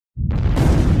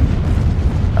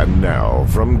And now,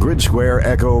 from Grid Square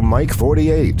Echo Mike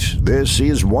 48, this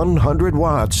is 100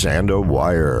 Watts and a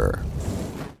Wire.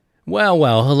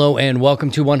 Well, hello and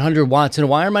welcome to 100 Watts and a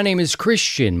Wire. My name is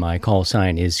Christian. My call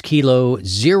sign is Kilo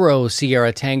Zero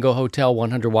Sierra Tango Hotel.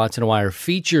 100 Watts and a Wire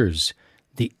features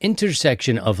the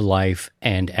intersection of life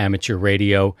and amateur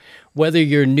radio. Whether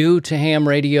you're new to ham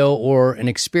radio or an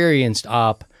experienced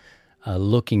op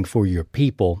looking for your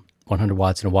people, 100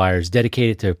 Watts and a Wire is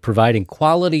dedicated to providing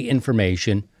quality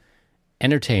information,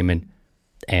 entertainment,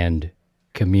 and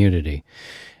community.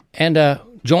 And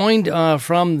joined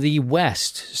from the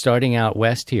West, starting out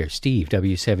west here, Steve,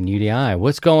 W7UDI.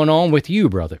 What's going on with you,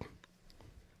 brother?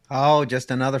 Oh, just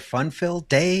another fun-filled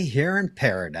day here in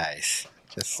paradise.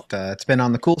 It's been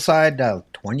on the cool side,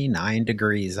 29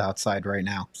 degrees outside right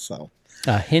now. So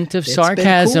a hint of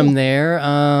sarcasm cool there.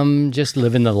 Just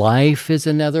living the life is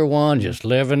another one. Just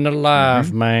living the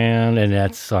life, man. And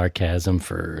that's sarcasm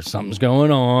for something's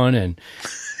going on. And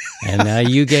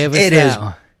you gave us it that. Is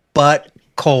but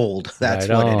cold. That's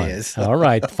right what on. It is. All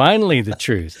right. Finally, the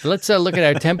truth. Let's look at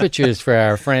our temperatures for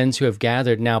our friends who have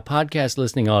gathered. Now, podcast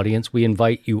listening audience, we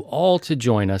invite you all to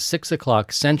join us 6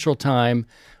 o'clock Central Time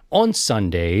on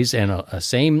Sundays, and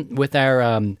same with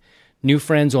our new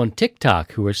friends on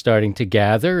TikTok who are starting to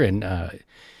gather and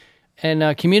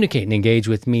communicate and engage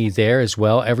with me there as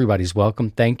well. Everybody's welcome.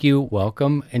 Thank you.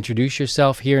 Welcome. Introduce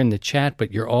yourself here in the chat,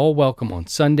 but you're all welcome on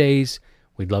Sundays.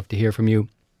 We'd love to hear from you.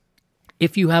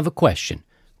 If you have a question,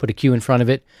 put a Q in front of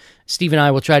it. Steve and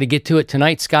I will try to get to it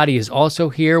tonight. Scotty is also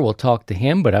here. We'll talk to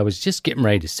him, but I was just getting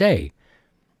ready to say,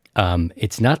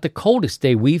 it's not the coldest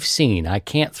day we've seen. I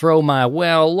can't throw my,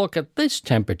 look at this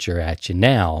temperature at you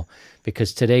now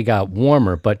because today got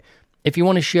warmer. But if you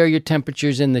want to share your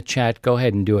temperatures in the chat, go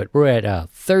ahead and do it. We're at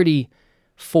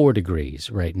 34 degrees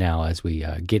right now as we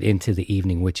get into the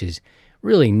evening, which is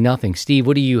really nothing. Steve,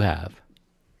 what do you have?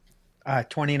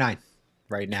 29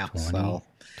 right now.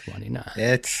 29.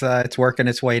 It's working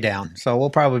its way down. So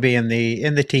we'll probably be in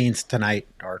the teens tonight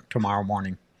or tomorrow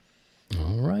morning.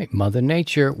 All right. Mother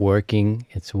Nature working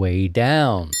its way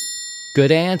down.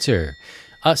 Good answer.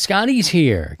 Scotty's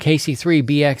here.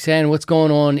 KC3BXN. What's going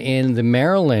on in the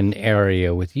Maryland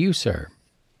area with you, sir?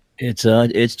 It's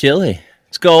chilly.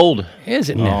 It's cold. Is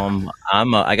it now?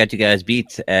 I got you guys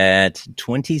beat at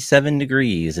 27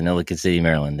 degrees in Ellicott City,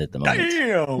 Maryland at the moment.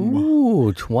 Damn.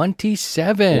 Ooh,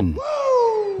 27. Woo!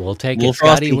 We'll take it.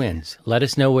 Frosty. Scotty wins. Let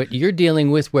us know what you're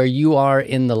dealing with where you are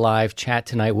in the live chat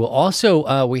tonight. We'll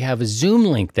also, we have a Zoom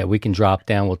link that we can drop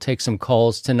down. We'll take some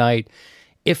calls tonight.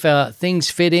 If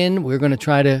things fit in, we're going to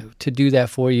try to do that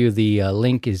for you. The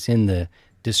link is in the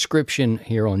description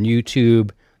here on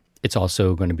YouTube. It's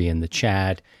also going to be in the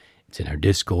chat. It's in our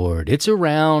Discord. It's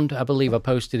around. I believe I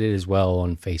posted it as well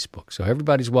on Facebook. So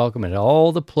everybody's welcome at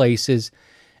all the places.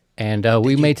 And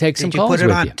we may take some calls with you.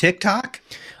 Did you put it on TikTok?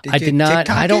 I did not.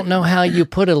 I don't know how you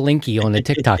put a linky on the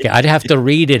TikTok. I'd have to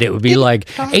read it. It would be like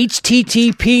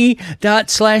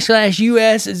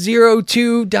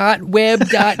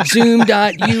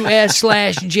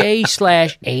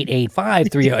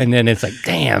http://us02.web.zoom.us/j/88530. And then it's like,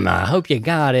 damn, I hope you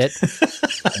got it.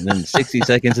 And then 60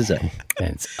 seconds is up.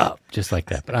 And it's up, just like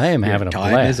that. But I am having a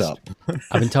blast. Time is up.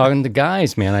 I've been talking to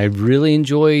guys, man. I really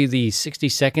enjoy the 60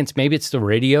 seconds. Maybe it's the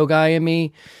radio guy in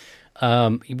me.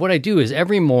 What I do is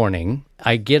every morning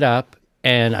I get up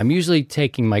and I'm usually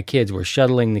taking my kids. We're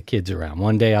shuttling the kids around.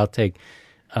 One day I'll take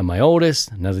my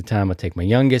oldest, another time I'll take my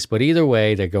youngest. But either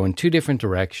way, they go in two different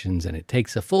directions and it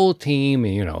takes a full team,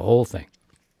 a whole thing.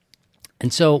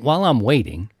 And so while I'm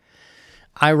waiting,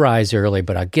 I rise early,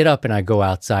 but I get up and I go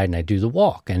outside and I do the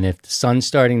walk. And if the sun's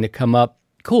starting to come up,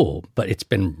 cool. But it's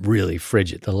been really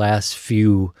frigid. The last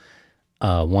few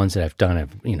ones that I've done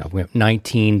have, we have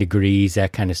 19 degrees,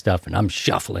 that kind of stuff, and I'm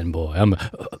shuffling, boy.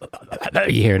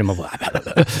 You hear it in my voice.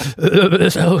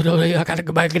 I got to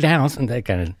go back down, and that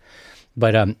kind of.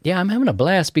 But I'm having a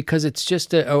blast because it's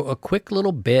just a quick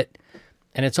little bit,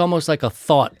 and it's almost like a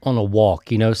thought on a walk.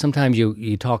 Sometimes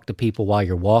you talk to people while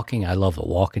you're walking. I love the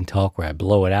walk and talk where I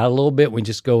blow it out a little bit. We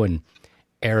just go and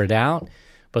air it out.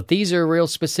 But these are real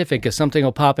specific. If something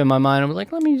will pop in my mind, I'm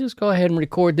like, let me just go ahead and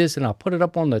record this, and I'll put it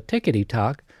up on the Tickety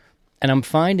Talk. And I'm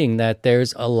finding that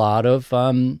there's a lot of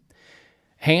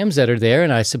hams that are there,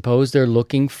 and I suppose they're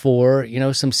looking for,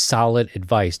 some solid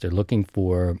advice. They're looking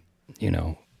for,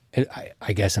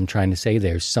 I guess I'm trying to say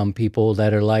there's some people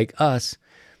that are like us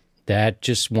that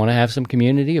just want to have some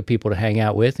community of people to hang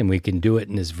out with, and we can do it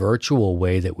in this virtual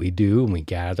way that we do, and we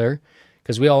gather,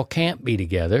 because we all can't be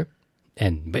together.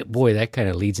 And boy, that kind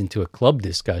of leads into a club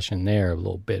discussion there a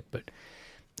little bit. But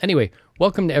Anyway,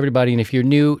 welcome to everybody. And if you're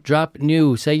new, drop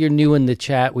new. Say you're new in the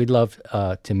chat. We'd love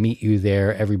to meet you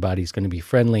there. Everybody's going to be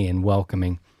friendly and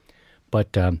welcoming.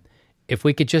 But if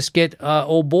we could just get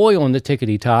old boy on the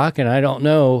tickety talk, and I don't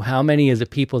know how many of the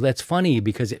people, that's funny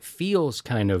because it feels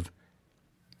kind of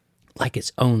like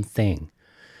its own thing.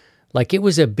 Like it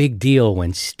was a big deal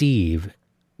when Steve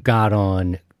got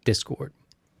on Discord.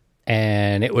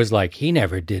 And it was like, he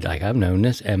never did, like, I've known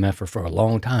this MFer for a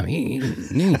long time. He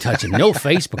ain't touching no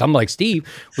Facebook. I'm like, Steve,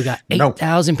 we got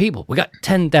 8,000 people. We got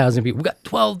 10,000 people. We got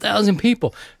 12,000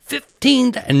 people.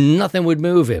 15, and nothing would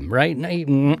move him, right?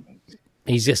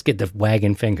 He's just get the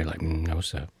wagging finger, like, no,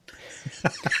 sir.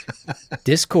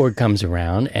 Discord comes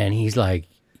around, and he's like,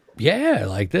 yeah,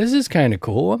 like, this is kind of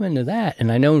cool. I'm into that.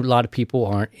 And I know a lot of people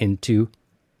aren't into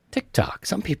TikTok.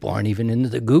 Some people aren't even into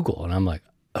the Google. And I'm like,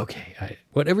 okay,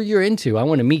 whatever you're into, I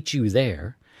want to meet you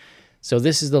there. So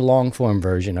this is the long-form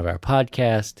version of our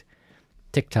podcast,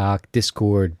 TikTok,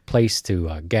 Discord, place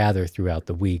to gather throughout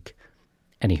the week.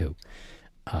 Anywho,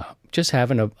 just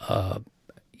having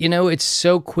it's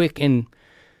so quick and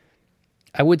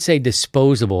I would say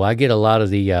disposable. I get a lot of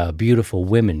the beautiful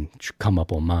women come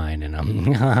up on mine, and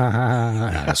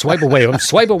I'm swipe away. I'm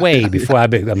swipe away before I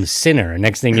become a sinner. And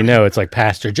next thing you know, it's like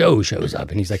Pastor Joe shows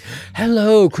up, and he's like,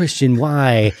 "Hello, Christian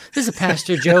Y. This is a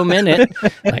Pastor Joe minute."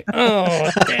 Like,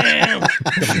 oh damn!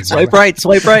 Swipe right,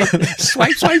 swipe right,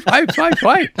 swipe, swipe, swipe, swipe,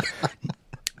 swipe.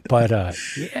 But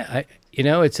yeah.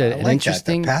 It's an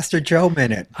interesting that, the Pastor Joe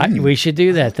minute. We should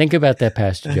do that. Think about that,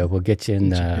 Pastor Joe. We'll get you in.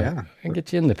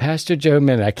 Get you in the Pastor Joe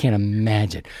minute. I can't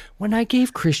imagine when I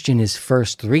gave Christian his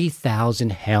first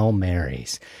 3,000 Hail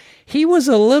Marys. He was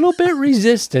a little bit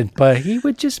resistant, but he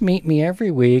would just meet me every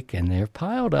week, and they're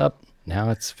piled up.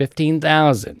 Now it's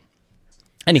 15,000.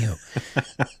 Anywho,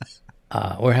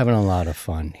 we're having a lot of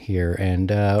fun here, and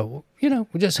we're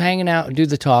just hanging out and do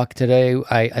the talk today.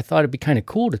 I thought it'd be kind of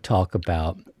cool to talk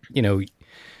about.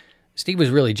 Steve was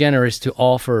really generous to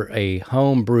offer a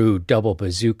homebrew double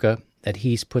bazooka that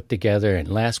he's put together. And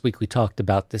last week we talked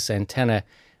about this antenna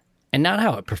and not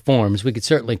how it performs. We could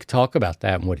certainly talk about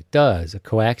that and what it does. A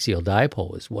coaxial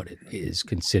dipole is what it is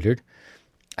considered.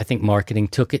 I think marketing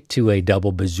took it to a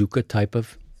double bazooka type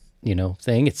of,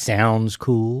 thing. It sounds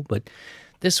cool, but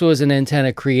this was an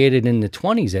antenna created in the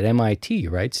 20s at MIT,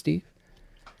 right, Steve?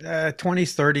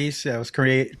 20s, 30s. It was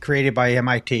created by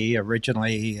MIT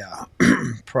originally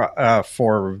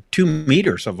for 2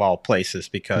 meters of all places,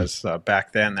 because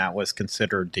back then that was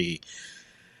considered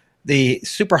the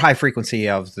super high frequency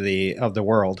of the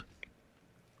world,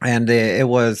 and it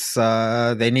was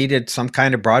they needed some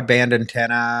kind of broadband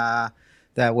antenna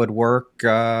that would work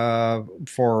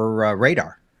for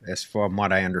radar, is from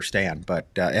what I understand. But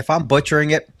if I'm butchering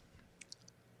it,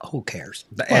 who cares?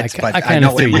 Well, I kind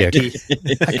of threw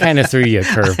you a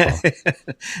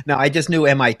curveball. No, I just knew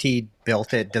MIT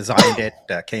built it, designed it,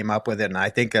 came up with it, and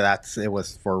I think it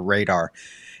was for radar.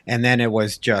 And then it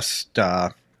was just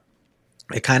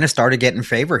it kind of started getting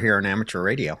favor here in amateur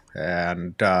radio,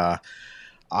 and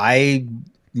I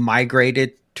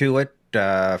migrated to it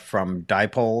from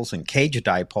dipoles and cage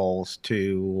dipoles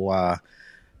to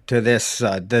this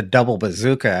the double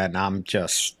bazooka, and I'm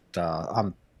just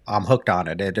I'm hooked on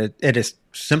it. It is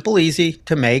simple, easy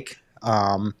to make.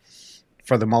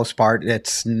 For the most part,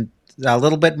 it's a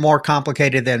little bit more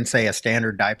complicated than, say, a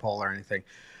standard dipole or anything,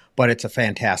 but it's a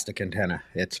fantastic antenna.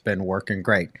 It's been working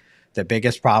great. The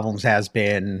biggest problems has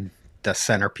been the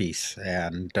centerpiece,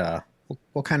 and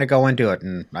we'll kind of go into it.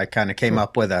 And I kind of came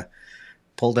up with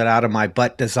pulled it out of my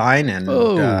butt design, and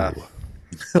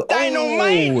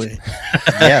Dynamite!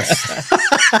 Yes.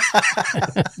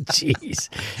 Jeez.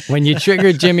 When you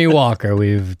trigger Jimmy Walker,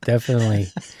 we've definitely...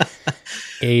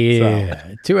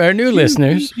 To our new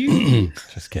listeners...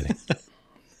 Just kidding.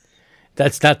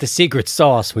 That's not the secret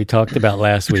sauce we talked about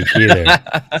last week either.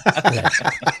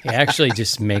 He actually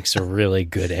just makes a really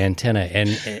good antenna.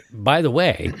 And by the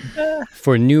way,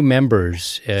 for new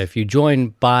members, if you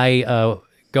join by...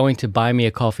 going to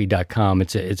buymeacoffee.com.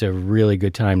 It's a really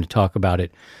good time to talk about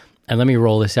it. And let me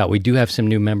roll this out. We do have some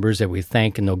new members that we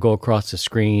thank, and they'll go across the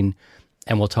screen,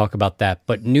 and we'll talk about that.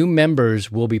 But new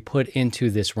members will be put into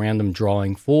this random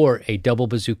drawing for a double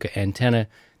bazooka antenna,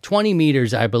 20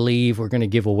 meters, I believe, we're going to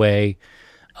give away.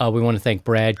 We want to thank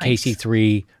Brad,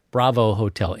 KC3, Bravo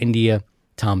Hotel India.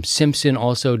 Tom Simpson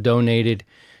also donated.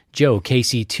 Joe,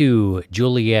 KC2,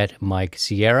 Juliet, Mike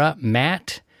Sierra,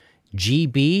 Matt,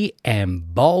 GB,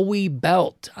 and Bowie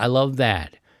Belt. I love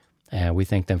that. We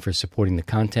thank them for supporting the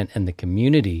content and the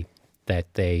community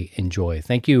that they enjoy.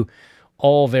 Thank you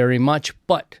all very much,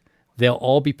 but they'll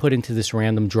all be put into this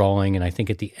random drawing, and I think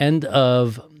at the end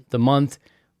of the month,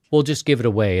 we'll just give it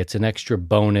away. It's an extra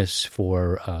bonus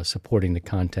for supporting the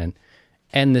content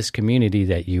and this community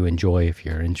that you enjoy if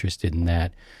you're interested in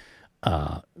that.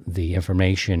 The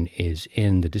information is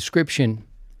in the description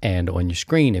and on your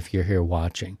screen if you're here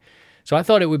watching. So I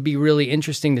thought it would be really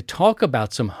interesting to talk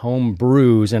about some home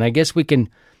brews, and I guess we can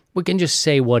just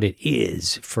say what it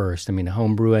is first. I mean, a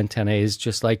home brew antenna is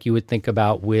just like you would think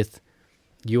about with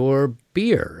your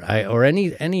beer or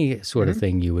any sort of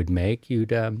thing you would make.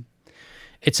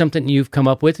 It's something you've come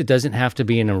up with. It doesn't have to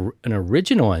be an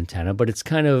original antenna, but it's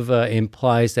kind of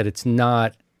implies that it's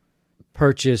not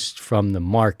purchased from the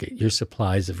market. Your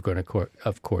supplies are going to,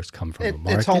 of course, come from the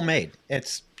market. It's homemade.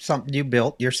 It's something you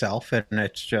built yourself, and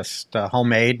it's just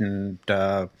homemade. And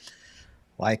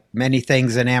like many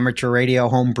things in amateur radio,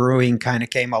 home brewing kind of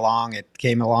came along. It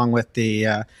came along with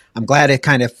the. I'm glad it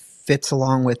kind of fits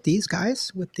along with these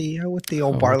guys with the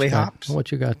old barley hops.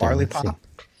 What you got there? Barley pop.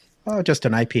 Oh, just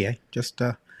an IPA. Just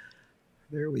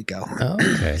there we go. Oh,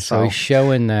 okay, so he's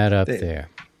showing that up there.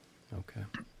 Okay.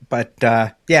 But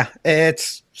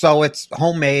it's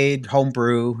homemade,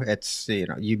 homebrew. It's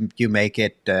you make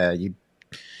it.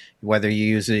 Whether you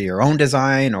use your own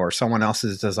design or someone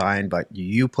else's design, but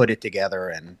you put it together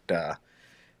and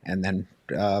then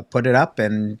put it up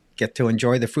and get to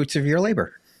enjoy the fruits of your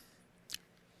labor.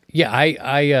 Yeah,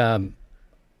 I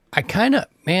kind of,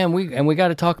 man, we got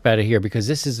to talk about it here because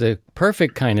this is the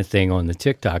perfect kind of thing on the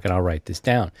TikTok, and I'll write this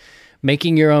down.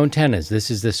 Making your own antennas. This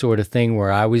is the sort of thing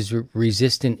where I was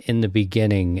resistant in the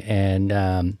beginning, and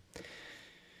I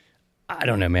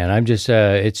don't know, man. I'm just,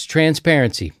 it's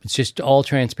transparency. It's just all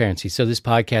transparency. So this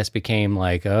podcast became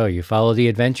like, oh, you follow the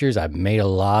adventures. I've made a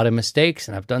lot of mistakes,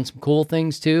 and I've done some cool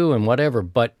things too, and whatever.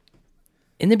 But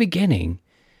in the beginning,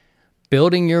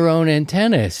 building your own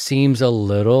antenna seems a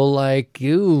little like,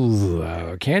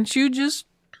 can't you just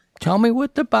tell me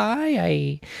what to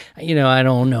buy? I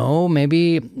don't know.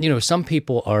 Maybe, some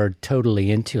people are totally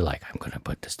into like, I'm going to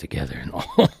put this together and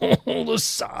all the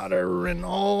solder and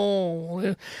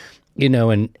all,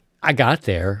 and I got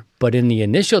there. But in the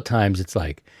initial times, it's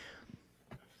like,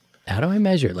 how do I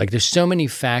measure it? Like there's so many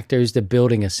factors to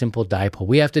building a simple dipole.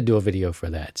 We have to do a video for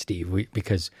that, Steve,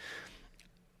 because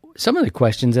some of the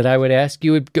questions that I would ask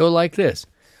you would go like this.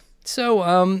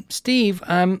 So, Steve,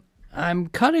 I'm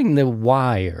cutting the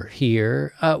wire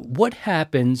here. What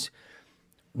happens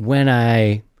when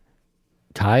I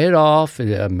tie it off?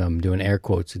 I'm doing air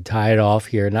quotes, tie it off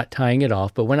here, not tying it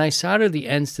off. But when I solder the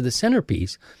ends to the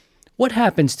centerpiece, what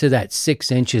happens to that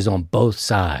 6 inches on both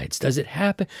sides? Does it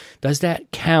happen? Does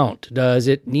that count? Does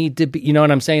it need to be? You know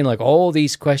what I'm saying? Like all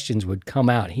these questions would come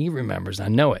out. He remembers. I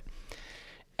know it.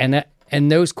 And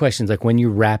those questions, like when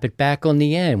you wrap it back on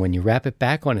the end, when you wrap it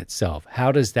back on itself,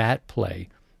 how does that play?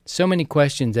 So many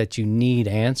questions that you need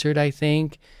answered, I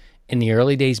think, in the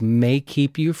early days may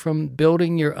keep you from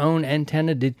building your own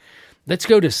antenna. Let's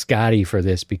go to Scotty for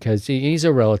this because he's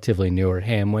a relatively newer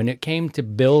ham. When it came to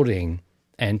building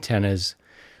antennas,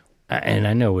 and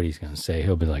I know what he's going to say.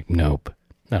 He'll be like, nope.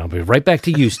 I'll be right back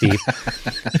to you, Steve.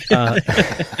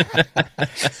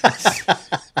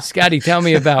 Scotty, tell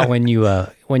me about when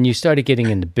you started getting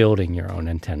into building your own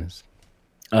antennas.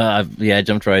 I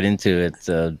jumped right into it,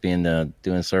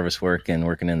 doing service work and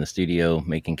working in the studio,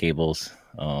 making cables,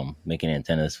 making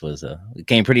antennas it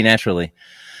came pretty naturally.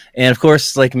 And of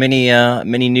course, like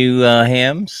many new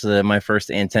hams, my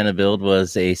first antenna build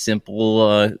was a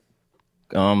simple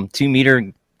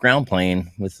 2-meter ground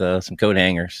plane with some coat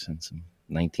hangers and some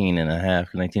 19 and a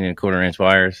quarter inch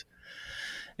wires,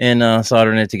 and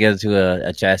soldering it together to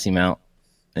a chassis mount,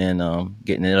 and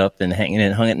getting it up and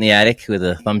hung it in the attic with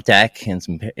a thumbtack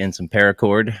and some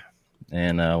paracord,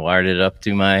 and wired it up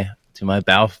to my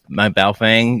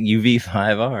Baofeng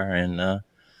UV5R, and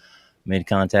made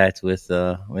contact with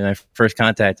my first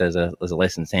contact as a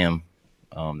licensed ham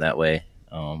that way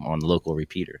on the local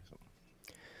repeater.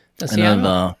 Sorry,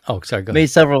 go ahead. Made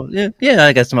several. Yeah,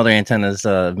 I got some other antennas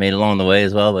made along the way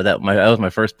as well. But that was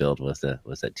my first build was that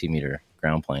 2-meter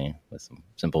ground plane with some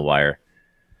simple wire.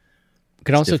 We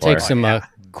can also take some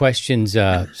questions.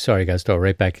 Sorry, guys, throw it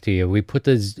right back to you. We put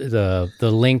the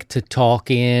link to talk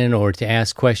in or to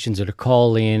ask questions or to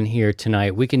call in here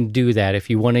tonight. We can do that if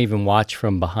you want to even watch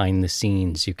from behind the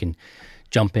scenes. You can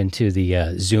jump into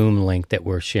the Zoom link that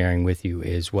we're sharing with you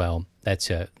as well.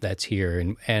 That's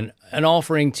here, and an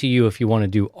offering to you if you want to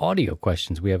do audio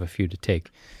questions. We have a few to take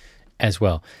as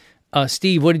well.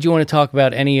 Steve, what did you want to talk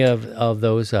about? Any of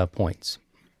those points?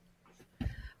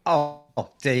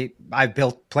 I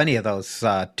built plenty of those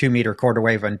 2-meter quarter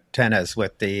wave antennas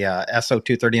with the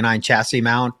SO239 chassis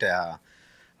mount.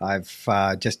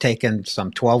 I've just taken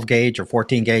some 12 gauge or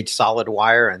 14 gauge solid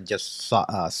wire and just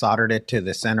soldered it to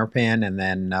the center pin, and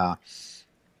then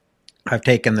I've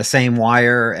taken the same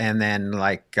wire and then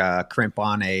crimp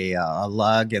on a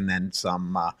lug, and then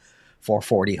some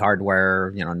 440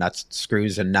 hardware, nuts,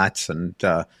 screws, and nuts, and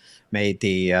made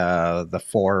the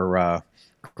 4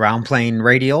 ground plane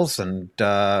radials, and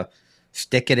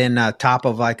stick it in top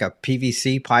of like a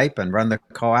PVC pipe and run the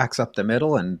coax up the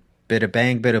middle, and bit of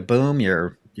bang, bit of boom,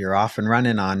 you're off and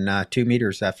running on 2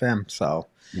 meters FM. So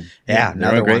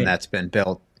another one that's been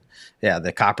built. Yeah,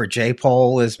 the copper J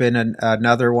pole has been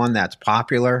another one that's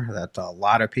popular, that a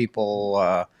lot of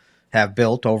people have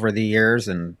built over the years,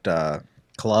 and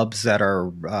clubs that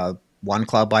are one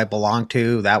club I belong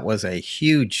to, that was a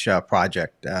huge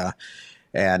project.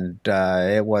 And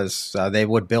it was they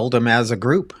would build them as a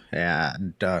group,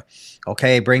 and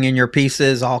bring in your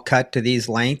pieces all cut to these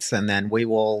lengths, and then we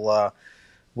will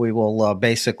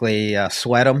basically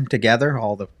sweat them together,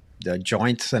 all the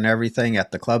joints and everything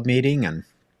at the club meeting, and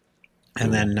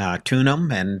then tune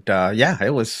them, and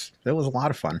it was a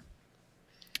lot of fun.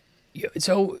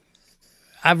 So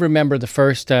I remember the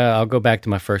first. I'll go back to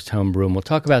my first homebrew, and we'll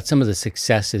talk about some of the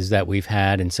successes that we've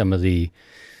had and some of the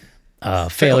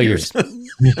failures.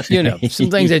 Some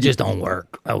things that just don't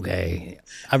work. Okay.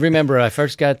 I remember I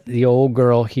first got the old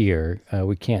girl here.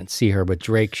 We can't see her, but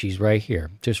Drake, she's right here,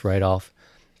 just right off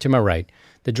to my right.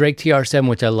 The Drake TR7,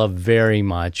 which I love very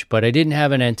much, but I didn't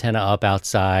have an antenna up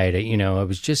outside. I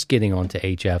was just getting onto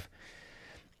HF.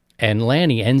 And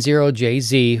Lanny,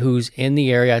 N0JZ, who's in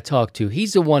the area I talked to,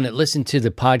 he's the one that listened to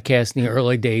the podcast in the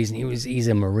early days, and he's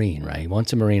a Marine, right?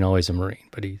 Once a Marine, always a Marine.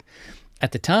 But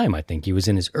at the time, I think he was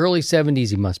in his early 70s.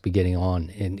 He must be getting on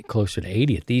in closer to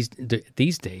 80 at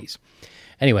these days.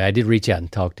 Anyway, I did reach out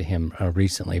and talk to him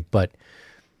recently, but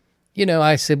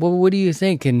I said, well, what do you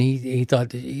think? And he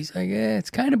thought, he's like, it's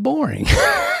kind of boring.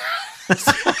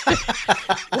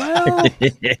 Well,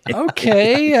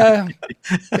 okay,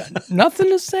 got nothing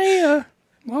to say.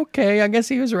 Okay, I guess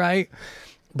he was right.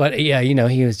 But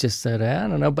he was just said, I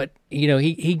don't know. But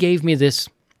he gave me this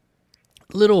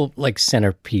little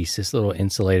centerpiece, this little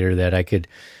insulator that I could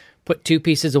put 2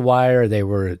 pieces of wire. They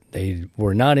were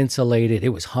not insulated. It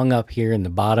was hung up here in the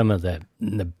bottom of the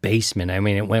basement. I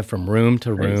mean, it went from room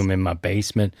to room in my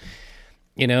basement.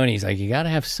 And he's like, you got to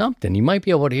have something. You might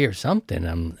be able to hear something.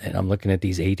 I'm looking at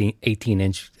these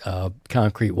 18-inch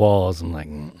concrete walls. I'm like,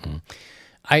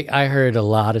 I heard a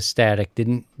lot of static.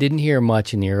 Didn't hear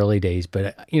much in the early days,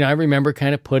 but I remember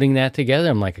kind of putting that together.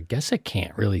 I'm like, I guess I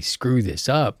can't really screw this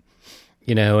up.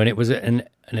 And it was an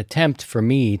attempt for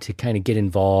me to kind of get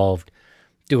involved,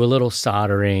 do a little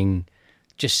soldering,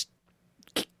 just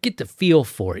get the feel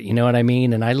for it, you know what I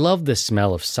mean? And I love the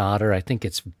smell of solder. I think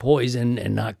it's poison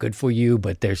and not good for you,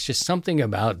 but there's just something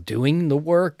about doing the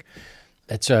work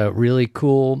that's really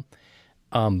cool.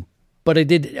 But I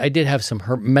did have some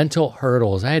mental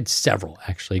hurdles. I had several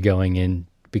actually going in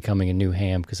becoming a new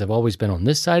ham, because I've always been on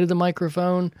this side of the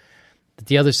microphone, but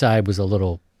the other side was a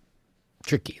little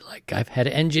tricky. Like I've had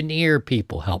engineer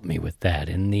people help me with that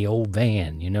in the old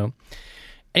van,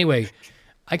 Anyway,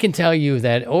 I can tell you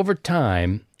that over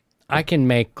time, I can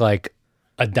make like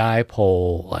a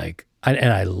dipole,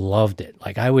 and I loved it.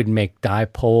 Like I would make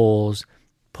dipoles,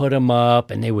 put them up,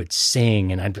 and they would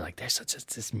sing, and I'd be like, there's such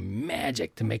this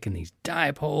magic to making these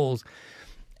dipoles.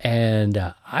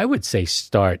 And I would say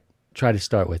try to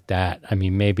start with that. I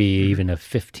mean, maybe even a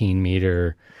 15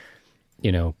 meter,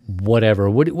 whatever.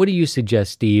 What do you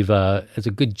suggest, Steve, as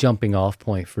a good jumping off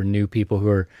point for new people who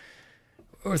are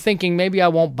thinking maybe I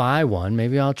won't buy one,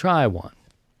 maybe I'll try one?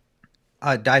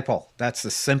 Dipole. That's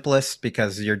the simplest,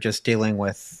 because you're just dealing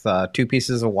with 2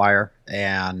 pieces of wire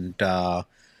and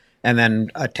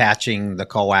then attaching the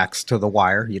coax to the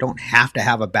wire. You don't have to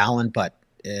have a balun, but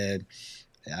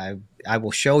I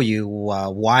will show you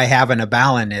why having a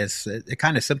balun it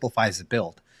kind of simplifies the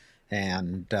build.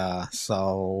 And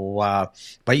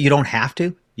but you don't have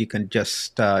to. You can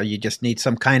you just need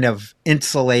some kind of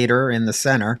insulator in the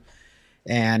center.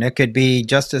 And it could be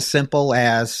just as simple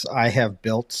as I have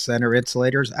built center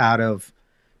insulators out of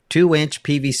 2-inch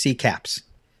PVC caps.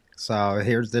 So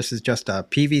this is just a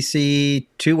PVC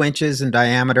 2 inches in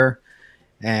diameter,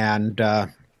 and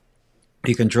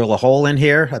you can drill a hole in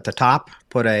here at the top,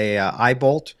 put a eye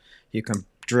bolt. You can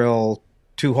drill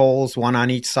 2 holes, 1 on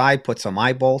each side, put some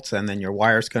eye bolts, and then your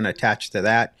wire's going to attach to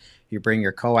that. You bring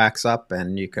your coax up,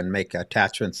 and you can make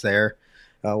attachments there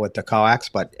with the coax.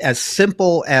 But as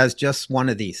simple as just one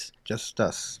of these, just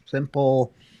a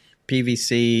simple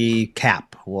PVC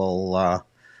cap will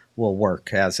will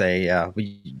work as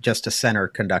just a center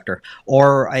conductor,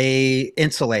 or a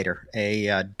insulator.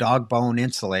 A dog bone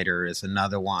insulator is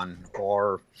another one,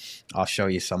 or I'll show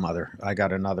you some other. I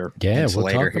got another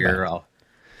insulator we'll talk here. About it.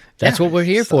 That's what we're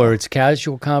here for. It's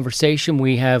casual conversation.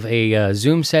 We have a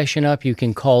Zoom session up. You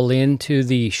can call in to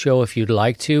the show if you'd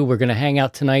like to. We're going to hang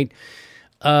out tonight.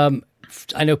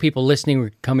 I know people listening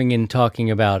were coming in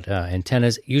talking about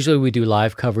antennas. Usually we do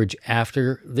live coverage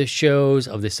after the shows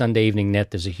of the Sunday Evening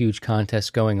Net. There's a huge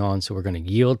contest going on, so we're going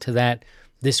to yield to that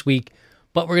this week.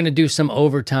 But we're going to do some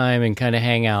overtime and kind of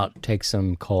hang out, take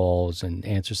some calls, and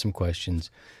answer some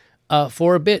questions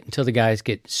for a bit until the guys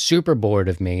get super bored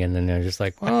of me, and then they're just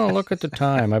like, "Oh, look at the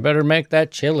time! I better make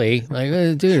that chili." Like,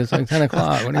 dude, it's like 10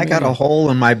 o'clock. What do you got a hole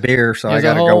in my beer, so There's I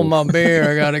gotta a go. hole in my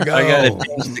beer. I gotta go. I gotta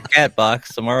change the cat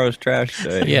box. Tomorrow's trash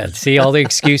day. Yeah, see all the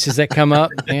excuses that come up.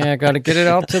 Yeah, I got to get it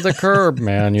out to the curb,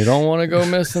 man. You don't want to go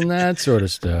missing that sort of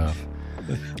stuff.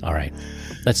 All right,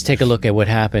 let's take a look at what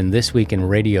happened this week in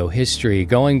radio history.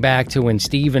 Going back to when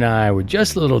Steve and I were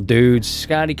just little dudes.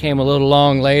 Scotty came a little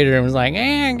long later and was like,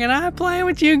 "Hey, can I play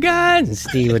with you guys?" And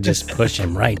Steve would just push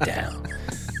him right down.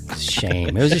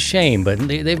 Shame. It was a shame, but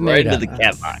they've made Right up. into the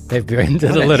cat box. They've been into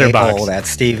What the an litter box. a-hole that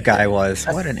Steve guy was.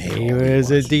 What an He a-hole.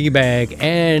 was a D-bag,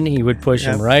 and he would push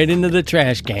him right into the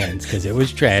trash cans because it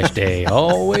was trash day.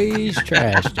 Always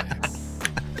trash day.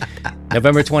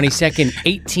 November 22nd,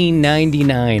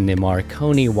 1899, the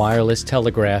Marconi Wireless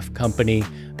Telegraph Company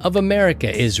of America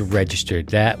is registered.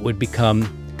 That would become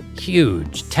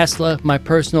huge. Tesla, my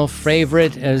personal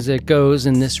favorite as it goes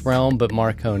in this realm, but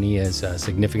Marconi is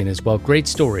significant as well. Great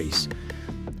stories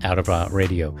out of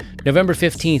radio. November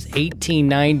 15th,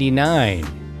 1899,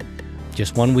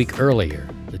 just 1 week earlier,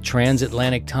 the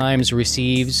Transatlantic Times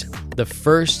receives the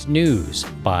first news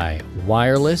by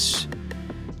wireless.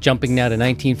 Jumping now to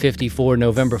 1954,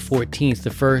 November 14th,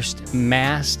 the first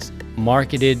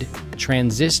mass-marketed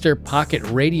transistor pocket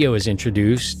radio is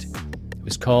introduced. It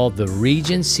was called the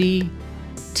Regency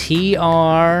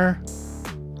TR-1.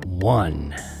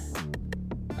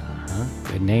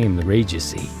 Good name, the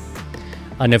Regency.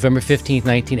 On November 15th,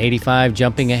 1985,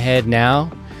 jumping ahead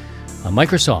now,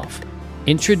 Microsoft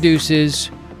introduces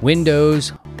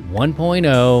Windows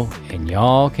 1.0, and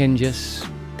y'all can just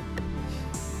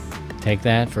take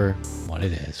that for what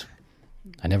it is.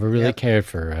 I never really cared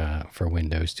for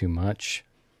Windows too much.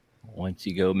 Once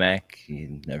you go Mac,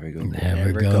 you never go back.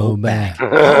 Never go back.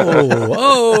 Oh.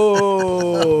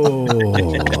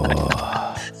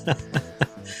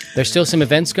 There's still some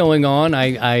events going on.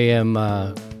 I am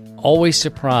always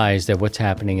surprised at what's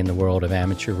happening in the world of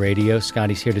amateur radio.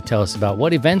 Scotty's here to tell us about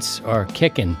what events are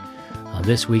kicking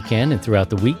this weekend and throughout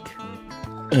the week.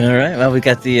 All right. Well, we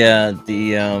got the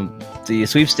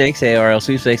sweepstakes. ARL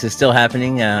sweepstakes is still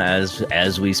happening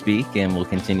as we speak, and will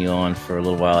continue on for a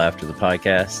little while after the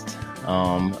podcast.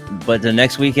 But the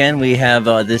next weekend we have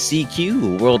the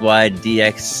CQ Worldwide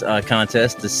DX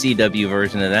contest, the CW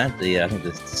version of that. I think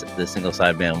the single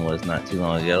sideband was not too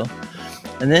long ago.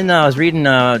 And then I was reading,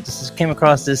 just came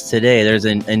across this today. There's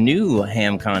a new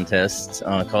ham contest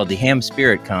called the Ham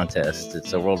Spirit Contest.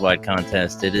 It's a worldwide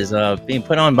contest. It is being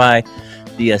put on by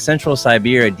the Central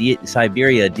Siberia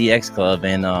DX Club,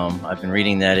 and I've been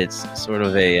reading that it's sort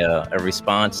of a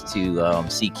response to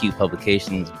CQ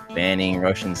Publications banning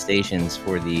Russian stations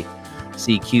for the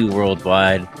CQ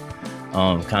Worldwide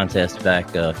contest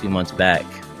back a few months back.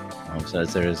 So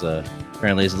there's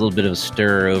apparently there's a little bit of a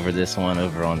stir over this one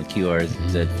over on the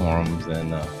QRZ forums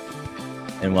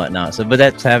and whatnot. So, but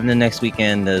that's happening next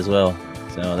weekend as well.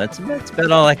 So that's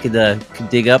about all I could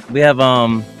dig up. We have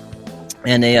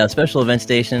and a special event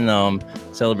station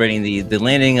celebrating the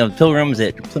landing of pilgrims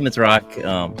at Plymouth Rock.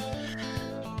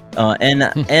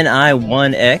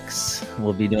 NI1X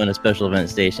will be doing a special event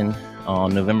station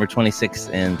on November 26th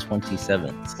and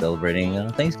 27th, celebrating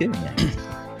Thanksgiving.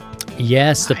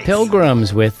 Yes, the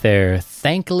Pilgrims with their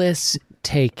thankless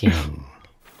taking.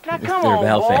 Now come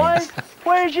on, boys.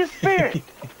 Where's your spirit?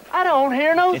 I don't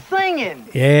hear no singing.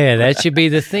 Yeah, that should be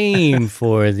the theme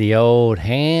for the old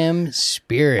Ham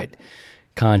Spirit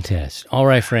Contest. All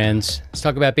right, friends, let's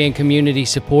talk about being community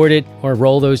supported, or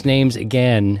roll those names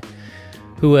again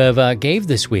who have gave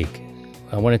this week.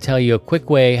 I want to tell you a quick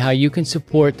way how you can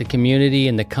support the community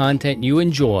and the content you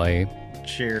enjoy.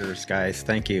 Cheers, guys.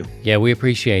 Thank you. Yeah, we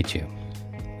appreciate you.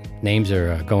 Names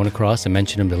are going across. I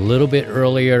mentioned them a little bit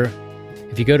earlier.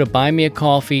 If you go to Buy Me a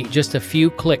Coffee, just a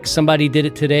few clicks. Somebody did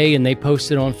it today and they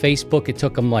posted on Facebook. It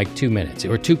took them like 2 minutes,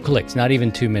 or 2 clicks, not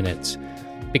even 2 minutes.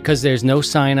 Because there's no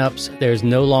signups, there's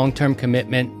no long-term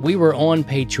commitment. We were on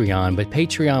Patreon, but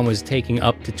Patreon was taking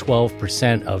up to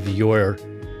 12% of your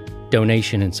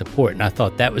donation and support. And I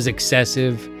thought that was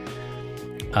excessive.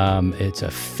 It's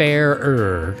a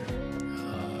fairer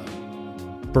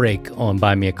break on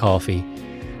Buy Me a Coffee.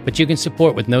 But you can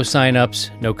support with no signups,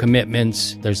 no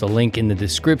commitments. There's a link in the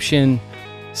description.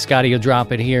 Scotty will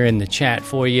drop it here in the chat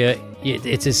for you.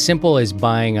 It's as simple as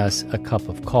buying us a cup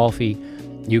of coffee.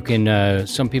 You can,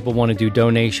 some people want to do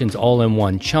donations all in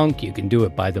one chunk. You can do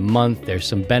it by the month. There's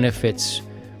some benefits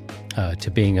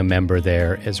to being a member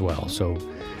there as well. So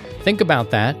think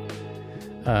about that.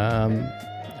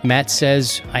 Matt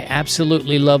says, I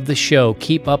absolutely love the show.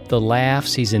 Keep up the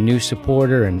laughs. He's a new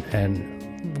supporter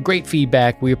and great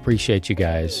feedback. We appreciate you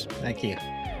guys. Thank you.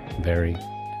 Very,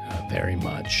 very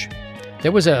much.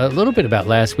 There was a little bit about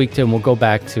last week, Tim. We'll go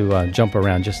back to jump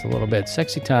around just a little bit.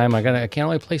 Sexy Time. I can't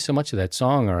only play so much of that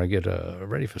song, or I get I'm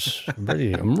ready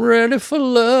for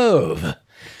love.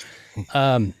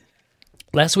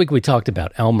 Last week we talked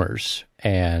about Elmer's,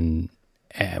 and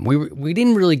we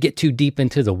didn't really get too deep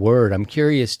into the word. I'm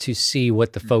curious to see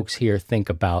what the folks here think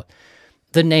about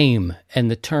the name and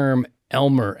the term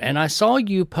Elmer. And I saw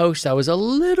you post. I was a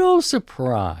little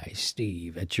surprised,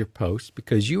 Steve, at your post,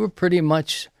 because you were pretty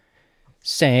much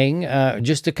saying,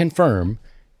 just to confirm,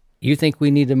 you think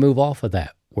we need to move off of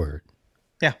that word.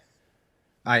 Yeah,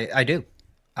 I do.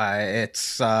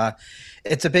 It's a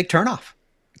big turnoff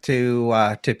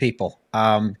to people.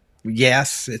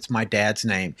 Yes, it's my dad's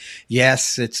name.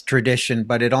 Yes, it's tradition,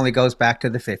 but it only goes back to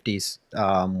the 50s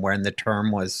when the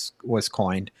term was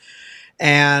coined.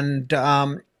 And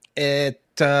in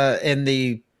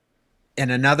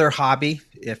another hobby,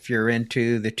 if you're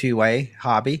into the 2A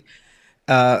hobby,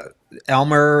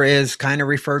 Elmer is kind of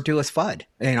referred to as FUD.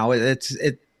 You know,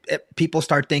 people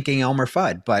start thinking Elmer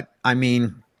Fudd, but I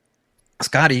mean,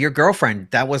 Scotty, your girlfriend,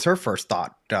 that was her first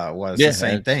thought, was the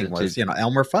same thing, was, you know,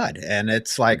 Elmer Fudd. And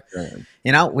it's like,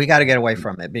 you know, we got to get away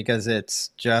from it because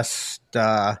it's just,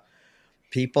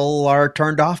 people are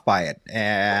turned off by it.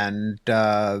 And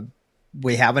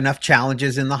we have enough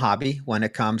challenges in the hobby when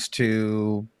it comes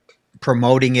to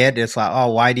promoting it. It's like,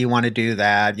 oh, why do you want to do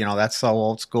that? You know, that's so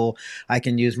old school. I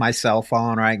can use my cell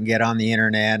phone, or I can get on the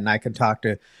internet and I can talk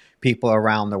to people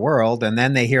around the world. And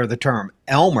then they hear the term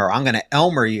Elmer. I'm going to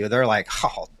Elmer you. They're like,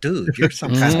 oh, dude, you're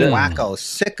some kind of wacko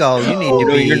sicko. You need to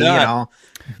be, you know.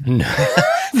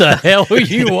 The hell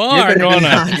you are going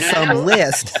on some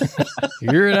list.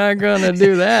 You're not going to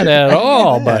do that at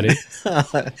all, buddy.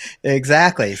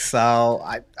 Exactly. So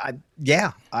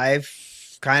I've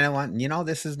kind of went, you know,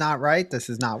 this is not right. This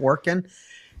is not working.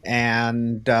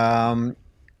 And, but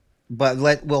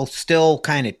we'll still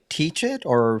kind of teach it,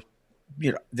 or,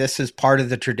 you know, this is part of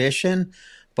the tradition,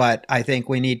 but I think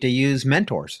we need to use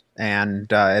mentors, and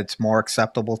it's more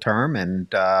acceptable term,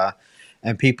 and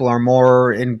people are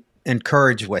more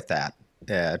encouraged with that,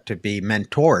 to be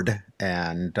mentored.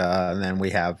 And then we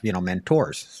have, you know,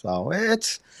 mentors. So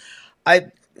it's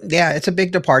a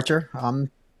big departure.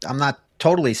 I'm not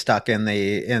totally stuck in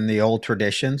the old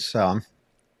traditions.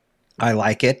 I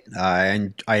like it.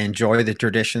 And I enjoy the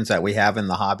traditions that we have in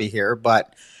the hobby here,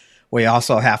 but we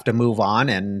also have to move on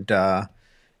and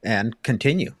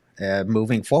continue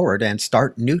moving forward and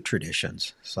start new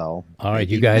traditions. So, all right,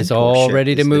 you guys all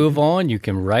ready to move on? You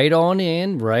can write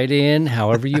in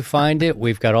however you find it.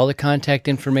 We've got all the contact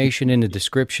information in the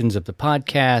descriptions of the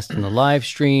podcast and the live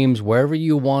streams, wherever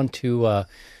you want to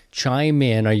chime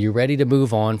in. Are you ready to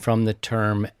move on from the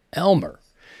term Elmer?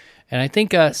 And I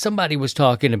think somebody was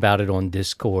talking about it on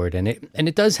Discord, and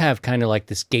it does have kind of like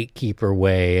this gatekeeper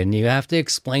way, and you have to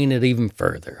explain it even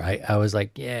further. I was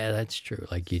like, yeah, that's true.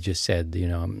 Like you just said, you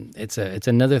know, it's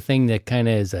another thing that kind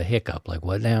of is a hiccup. Like,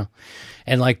 what now?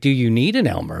 And like, do you need an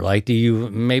Elmer? Like,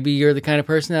 maybe you're the kind of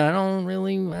person that I don't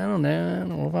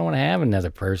know if I want to have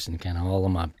another person kind of all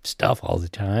of my stuff all the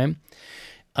time.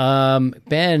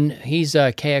 Ben, he's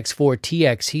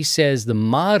KX4TX. He says the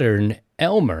modern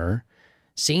Elmer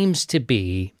seems to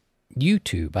be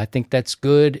YouTube. I think that's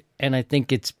good, and I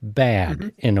think it's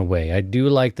bad in a way. I do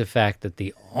like the fact that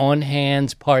the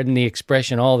on-hands, pardon the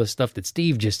expression, all the stuff that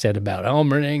Steve just said about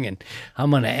Elmering, and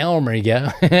I'm going to Elmer you.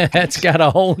 That's got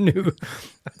a whole new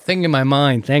thing in my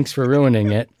mind. Thanks for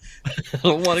ruining it. I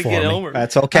don't want to get Elmered.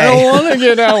 That's okay. I don't want to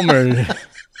get Elmered.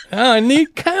 I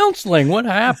need counseling. What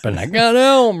happened? I got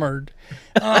Elmered.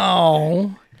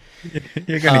 Oh.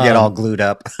 You're going to get all glued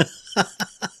up.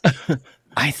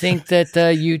 I think that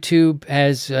YouTube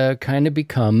has kind of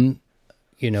become,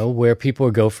 you know, where people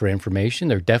go for information.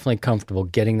 They're definitely comfortable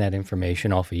getting that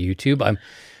information off of YouTube. I'm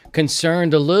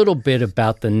concerned a little bit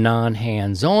about the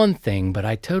non-hands-on thing, but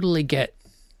I totally get,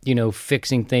 you know,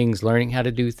 fixing things, learning how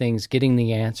to do things, getting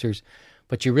the answers.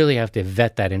 But you really have to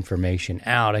vet that information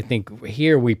out. I think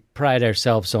here we pride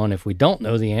ourselves on, if we don't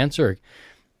know the answer,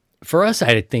 for us,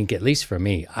 I think, at least for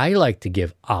me, I like to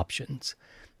give options.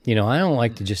 I don't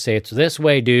like to just say it's this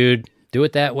way, dude, do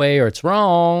it that way, or it's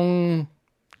wrong.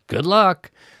 Good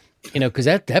luck. Because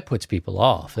that puts people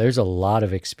off. There's a lot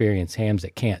of experienced hams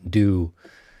that can't do,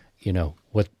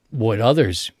 what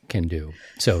others can do.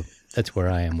 So that's where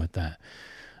I am with that.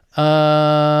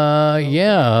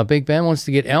 Yeah, Big Ben wants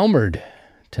to get Elmered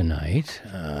tonight.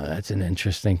 That's an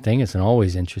interesting thing. It's an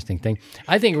always interesting thing.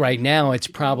 I think right now it's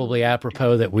probably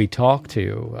apropos that we talk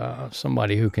to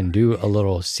somebody who can do a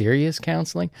little serious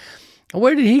counseling.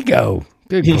 Where did he go?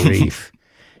 Good grief.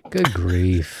 Good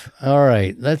grief. All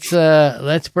right,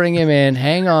 let's bring him in.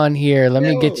 Hang on here. Let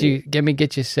me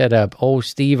get you set up. Old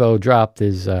Steve-O dropped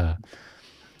his thing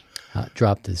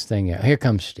out. Here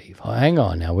comes Steve. Oh, hang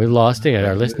on now. We've lost it.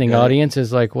 Our listening audience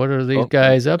is like, what are these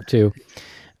guys up to?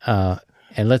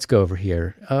 And let's go over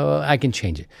here. Oh, I can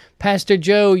change it. Pastor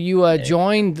Joe, you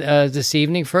joined this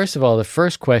evening. First of all, the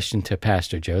first question to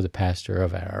Pastor Joe, the pastor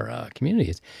of our community,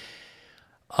 is,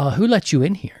 who let you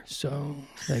in here? So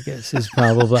I guess is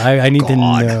probably I need to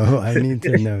know. I need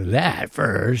to know that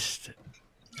first.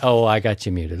 Oh, I got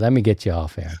you muted. Let me get you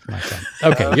off air, my friend.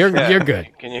 Okay, you're good.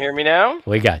 Can you hear me now?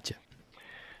 We got you.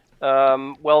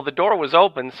 Well, the door was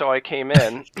open, so I came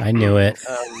in. I knew it.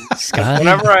 Scott?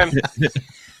 Whenever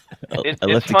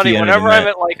it's funny, whenever I'm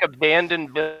at like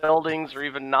abandoned buildings or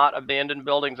even not abandoned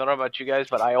buildings, I don't know about you guys,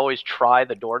 but I always try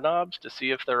the doorknobs to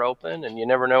see if they're open, and you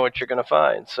never know what you're going to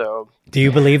find. So, do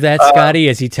you believe that, Scotty?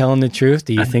 Is he telling the truth?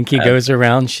 Do you think he goes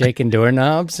around shaking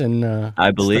doorknobs? And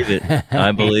I believe it.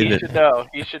 I believe it.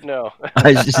 He should know.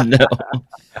 I should know.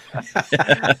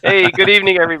 Hey, good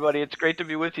evening, everybody. It's great to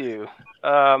be with you.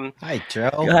 Hi,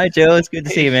 Joe. Hi, Joe. It's good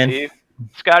to see you, man. Steve.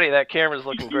 Scotty, that camera's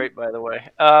looking great, by the way.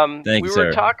 Thanks, we were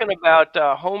sir. talking about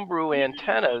homebrew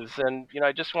antennas, and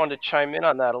I just wanted to chime in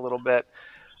on that a little bit.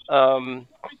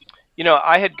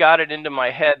 I had got it into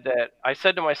my head that I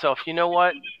said to myself, you know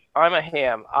what? I'm a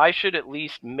ham. I should at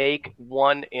least make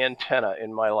one antenna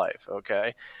in my life,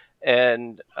 okay?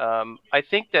 And I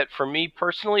think that for me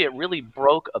personally, it really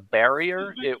broke a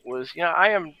barrier. It was, I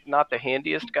am not the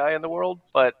handiest guy in the world,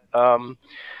 but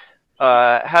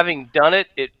having done it,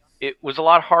 it was a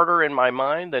lot harder in my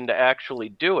mind than to actually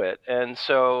do it. And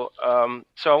so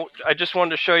I just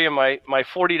wanted to show you my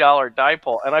 $40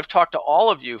 dipole. And I've talked to all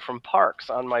of you from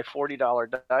Parks on my $40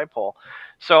 dipole.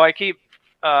 So I keep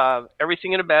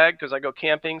everything in a bag because I go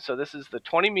camping. So this is the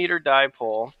 20-meter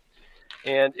dipole.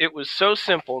 And it was so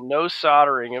simple, no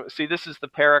soldering. See, this is the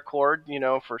paracord,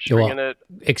 for stringing it.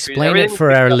 Explain it for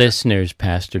our listeners,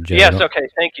 Pastor Joe. Yes, okay,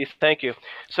 thank you.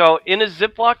 So in a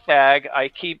Ziploc bag, I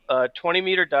keep a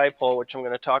 20-meter dipole, which I'm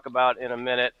going to talk about in a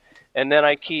minute, and then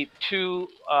I keep 2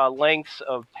 lengths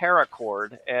of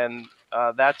paracord, and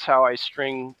that's how I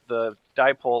string the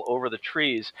dipole over the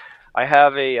trees. I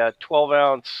have a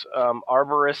 12-ounce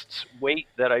arborist's weight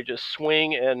that I just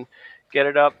swing and get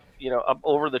it up, up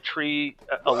over the tree,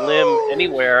 a limb,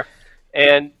 anywhere.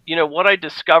 And, what I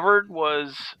discovered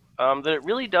was that it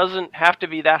really doesn't have to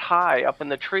be that high up in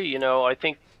the tree. I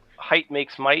think height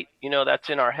makes might,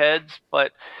 that's in our heads,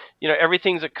 but,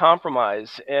 everything's a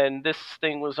compromise. And this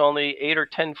thing was only 8 or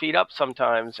 10 feet up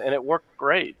sometimes, and it worked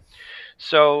great.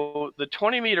 So the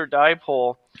 20-meter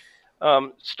dipole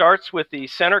starts with the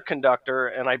center conductor,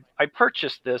 and I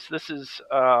purchased this. This is,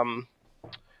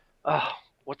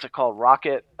 what's it called?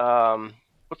 Rocket.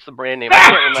 What's the brand name? I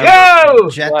can't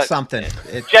remember. Jet something.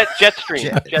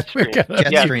 Jetstream.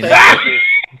 Jetstream.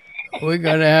 We're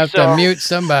gonna have to mute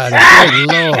somebody. Good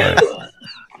Lord.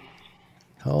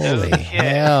 Holy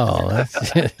hell!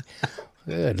 That's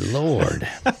good Lord.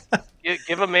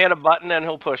 Give a man a button and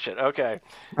he'll push it. Okay.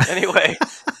 Anyway,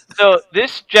 so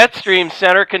this Jetstream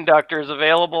center conductor is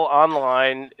available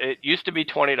online. It used to be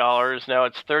 $20. Now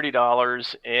it's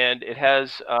 $30, and it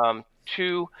has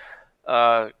 2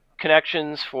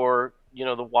 connections for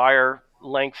the wire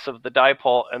lengths of the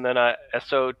dipole, and then a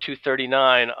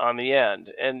SO239 on the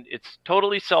end, and it's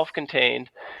totally self-contained.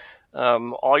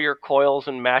 All your coils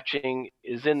and matching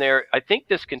is in there. I think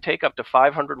this can take up to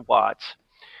 500 watts.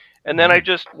 And then I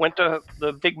just went to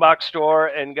the big box store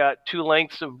and got 2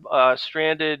 lengths of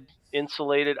stranded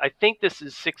insulated. I think this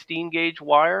is 16 gauge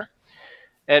wire,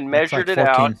 and measured it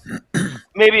out.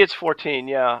 Maybe it's 14,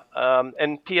 yeah.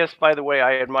 And P.S., by the way,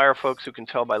 I admire folks who can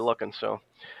tell by looking. So,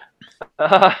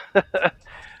 and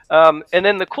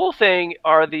then the cool thing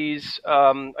are these.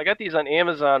 I got these on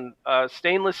Amazon.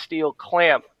 Stainless steel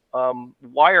clamp,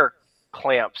 wire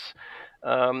clamps,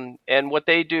 and what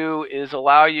they do is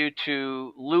allow you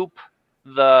to loop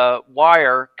the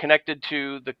wire connected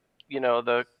to the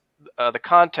the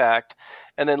contact,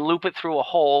 and then loop it through a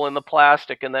hole in the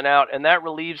plastic and then out, and that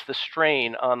relieves the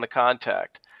strain on the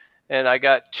contact. And I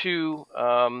got 2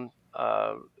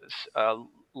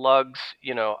 lugs,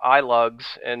 eye lugs,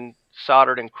 and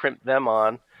soldered and crimped them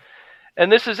on.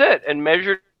 And this is it. And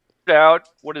measured out,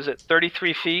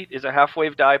 33 feet is a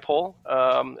half-wave dipole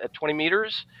at 20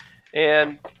 meters.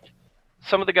 And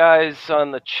some of the guys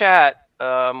on the chat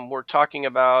were talking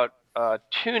about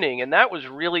tuning, and that was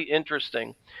really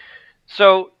interesting.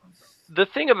 So the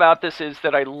thing about this is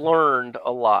that I learned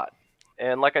a lot.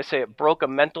 And like I say, it broke a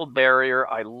mental barrier.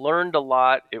 I learned a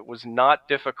lot. It was not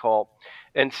difficult.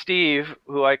 And Steve,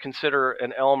 who I consider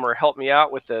an Elmer, helped me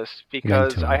out with this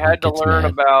because I had to learn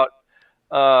about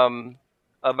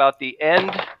the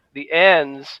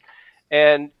ends,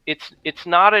 and it's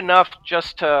not enough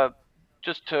just to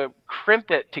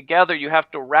crimp it together. You have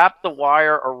to wrap the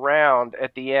wire around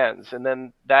at the ends, and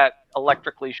then that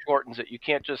electrically shortens it. You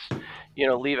can't just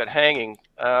leave it hanging.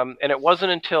 And it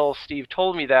wasn't until Steve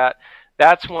told me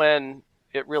that's when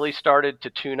it really started to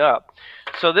tune up.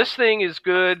 So this thing is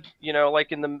good,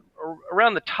 like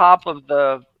around the top of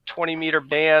the 20-meter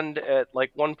band at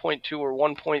like 1.2 or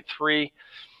 1.3.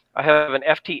 I have an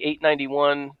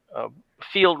FT891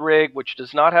 field rig, which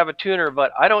does not have a tuner,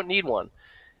 but I don't need one.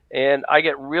 And I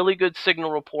get really good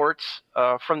signal reports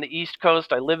from the East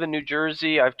Coast. I live in New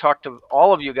Jersey. I've talked to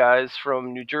all of you guys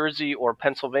from New Jersey or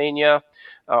Pennsylvania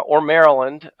or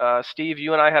Maryland. Steve,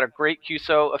 you and I had a great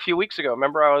QSO a few weeks ago.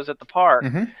 Remember, I was at the park,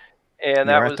 and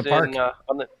that was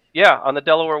on the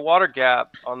Delaware Water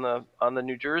Gap on the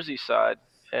New Jersey side.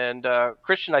 And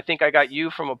Christian, I think I got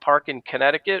you from a park in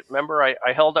Connecticut. Remember, I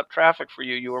held up traffic for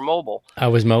you. You were mobile. I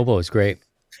was mobile. It was great.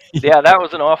 Yeah, that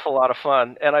was an awful lot of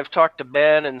fun. And I've talked to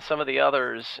Ben and some of the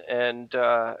others, and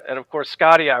of course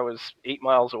Scotty. I was 8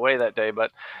 miles away that day,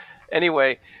 but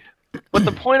anyway. But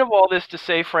the point of all this to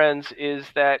say, friends, is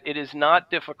that it is not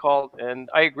difficult, and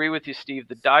I agree with you, Steve.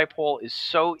 The dipole is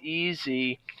so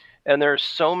easy, and there are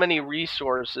so many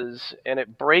resources, and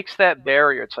it breaks that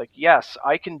barrier. It's like, yes,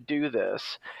 I can do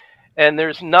this. And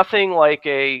there's nothing like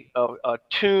a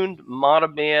tuned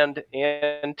monoband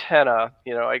antenna.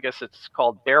 I guess it's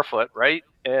called Barefoot, right?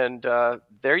 And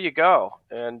there you go.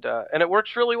 And it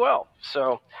works really well.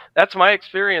 So that's my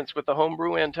experience with the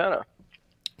homebrew antenna.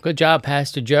 Good job,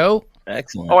 Pastor Joe.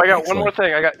 Excellent. Oh, I got one more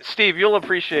thing. Steve, you'll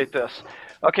appreciate this.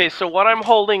 Okay, so what I'm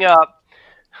holding up,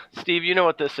 Steve, you know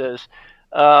what this is.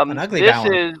 An ugly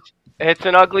balun. It's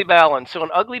an ugly balun. So an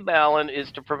ugly balun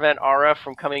is to prevent RF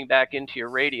from coming back into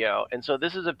your radio. And so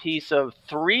this is a piece of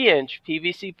 3-inch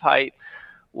PVC pipe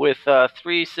with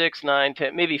 3, 6, 9,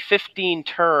 10, maybe 15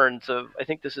 turns of, I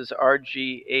think this is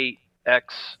RG8X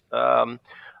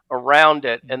around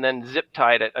it, and then zip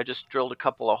tied it. I just drilled a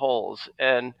couple of holes.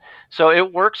 And so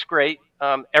it works great.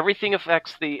 Everything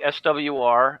affects the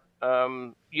SWR.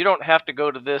 You don't have to go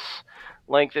to this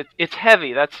length. It's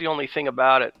heavy. That's the only thing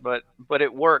about it, but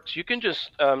it works. You can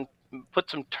just put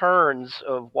some turns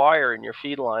of wire in your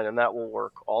feed line, and that will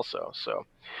work also. So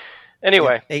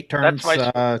anyway, 8 turns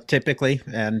typically,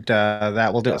 and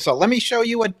that will do it. So let me show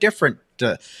you a different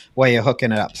way of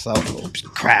hooking it up. So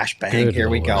crash bang. Good Here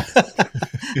Lord. we go.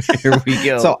 Here we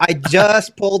go. So I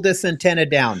just pulled this antenna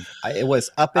down. It was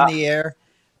up in the air,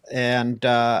 and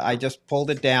I just pulled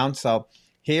it down. So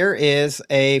here is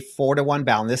a 4-to-1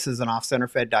 balun. This is an off-center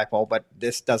fed dipole, but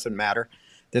this doesn't matter.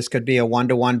 This could be a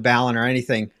 1-to-1 balun or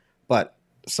anything. But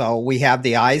so we have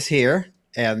the eyes here,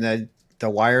 and the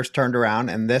wire's turned around,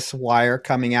 and this wire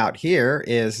coming out here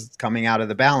is coming out of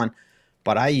the balun.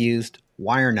 But I used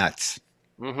wire nuts.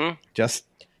 Mm-hmm.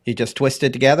 You just twist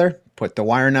it together, put the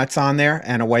wire nuts on there,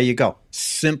 and away you go.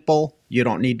 Simple. You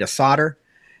don't need to solder,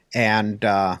 and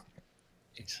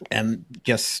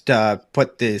just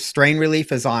put the strain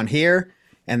relief is on here,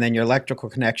 and then your electrical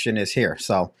connection is here.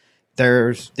 So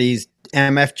there's these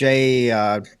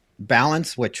MFJ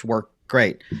baluns, which work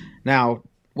great. Now,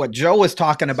 what Joe was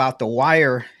talking about, the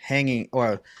wire hanging,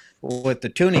 or with the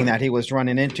tuning that he was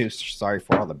running into, sorry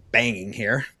for all the banging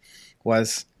here,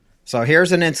 was, so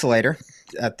here's an insulator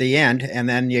at the end, and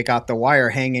then you got the wire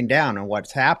hanging down, and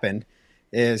what's happened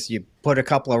is you put a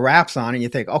couple of wraps on and you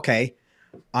think, okay,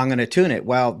 I'm going to tune it.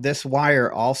 Well, this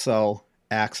wire also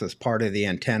acts as part of the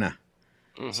antenna.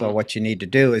 Mm-hmm. So what you need to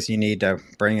do is you need to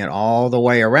bring it all the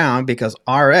way around, because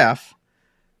RF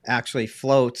actually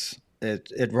floats.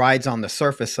 It rides on the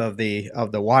surface of the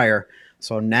wire.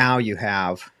 So now you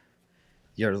have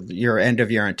your end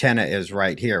of your antenna is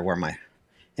right here where my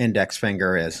index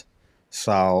finger is.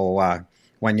 So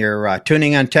when you're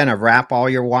tuning antenna, wrap all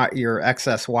your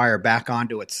excess wire back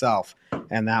onto itself,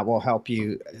 and that will help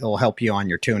you. It'll help you on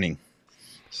your tuning.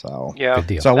 So yeah. Good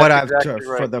deal. So what I've exactly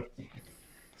right.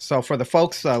 So for the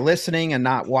folks listening and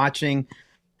not watching,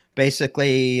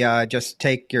 basically just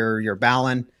take your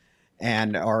balun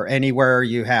or anywhere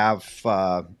you have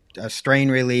a strain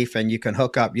relief, and you can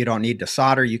hook up. You don't need to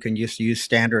solder. You can just use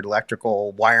standard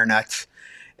electrical wire nuts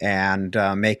and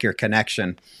make your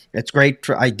connection. It's great.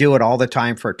 I do it all the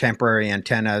time for temporary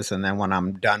antennas, and then when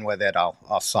I'm done with it,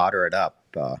 I'll solder it up.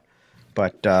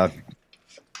 But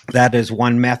that is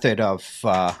one method of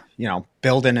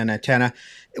building an antenna.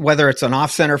 Whether it's an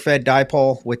off-center fed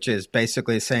dipole, which is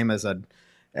basically the same as a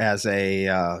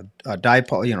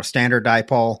dipole, standard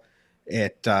dipole.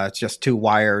 It's just two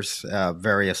wires,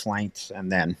 various lengths,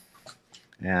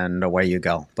 and away you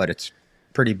go. But it's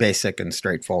pretty basic and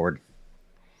straightforward.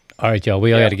 All right, y'all. We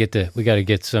got to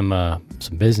get some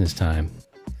business time.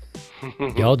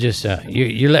 Y'all just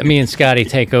you let me and Scotty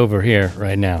take over here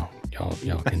right now.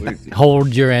 Y'all can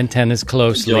hold your antennas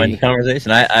closely. Join the conversation.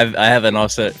 I have an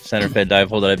offset center fed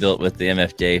dipole that I built with the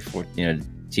MFJ for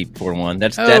cheap 4-1.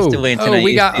 That's the way antenna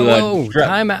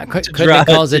timeout. Couldn't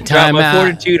calls it timeout. Drop my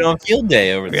fortitude on field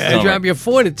day over the summer. Drop your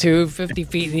fortitude 50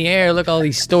 feet in the air. Look, all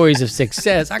these stories of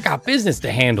success. I got business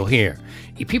to handle here.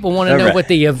 People want to know what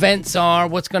the events are,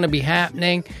 what's going to be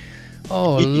happening.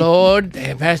 Oh, Lord.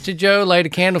 Hey, Pastor Joe, light a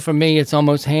candle for me. It's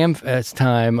almost ham-fest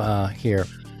time here.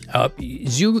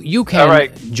 You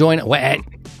can join.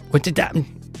 What did that?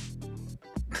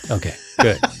 Okay,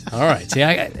 good. All right. See,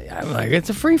 I'm like, it's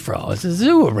a free-for-all. It's a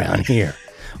zoo around here.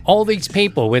 All these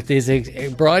people with this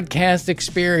broadcast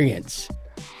experience.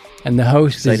 And the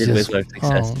host is just,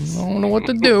 I don't know what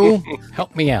to do.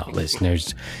 Help me out,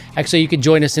 listeners. Actually, you can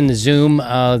join us in the Zoom.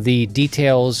 The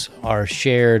details are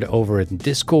shared over in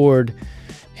Discord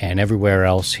and everywhere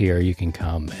else here. You can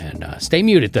come and stay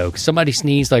muted, though, because somebody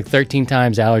sneezed like 13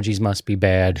 times. Allergies must be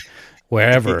bad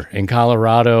wherever, in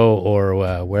Colorado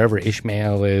or wherever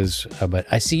Ishmael is. But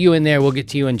I see you in there. We'll get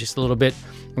to you in just a little bit.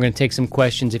 We're going to take some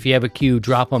questions. If you have a cue,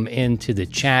 drop them into the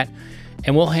chat.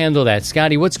 And we'll handle that.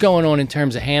 Scotty, what's going on in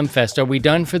terms of Hamfest? Are we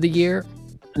done for the year?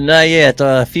 Not yet.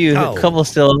 A couple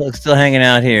still hanging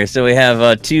out here. So we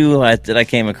have two that I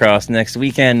came across next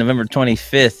weekend, November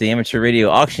 25th, the Amateur Radio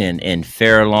Auction in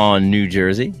Fair Lawn, New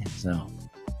Jersey. So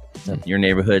your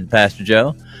neighborhood, Pastor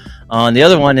Joe. On the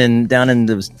other one, down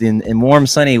in warm,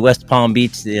 sunny West Palm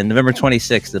Beach, in November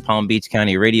 26th, the Palm Beach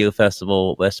County Radio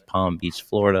Festival, West Palm Beach,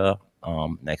 Florida.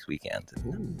 Next weekend.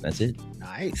 That's it.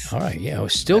 Nice. All right. Yeah,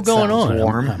 it's still going on.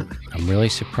 Warm. I'm really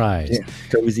surprised. Yeah,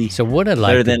 cozy. So what I'd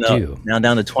like to do now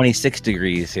down to 26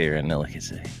 degrees here in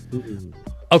Nillicasay.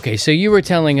 Okay, so you were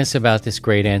telling us about this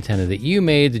great antenna that you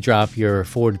made to drop your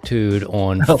fortitude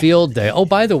on field day. Oh,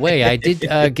 by the way, I did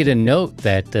get a note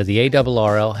that the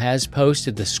ARRL has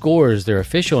posted the scores. They're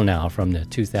official now from the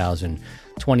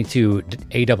 2022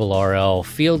 ARRL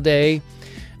field day.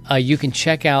 You can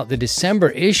check out the December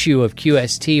issue of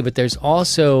QST, but there's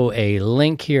also a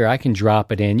link here. I can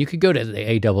drop it in. You could go to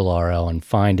the ARRL and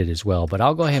find it as well, but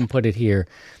I'll go ahead and put it here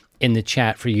in the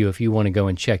chat for you if you want to go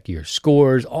and check your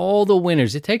scores, all the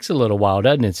winners. It takes a little while,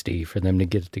 doesn't it, Steve, for them to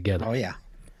get it together? Oh, yeah.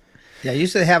 Yeah,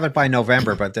 usually they have it by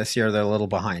November, but this year they're a little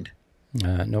behind.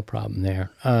 No problem there.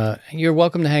 You're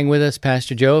welcome to hang with us,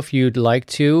 Pastor Joe, if you'd like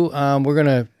to. We're going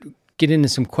to get into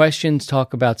some questions,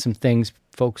 talk about some things.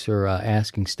 Folks are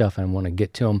asking stuff, and I want to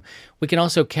get to them. We can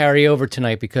also carry over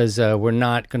tonight because we're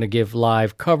not going to give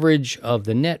live coverage of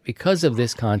the net because of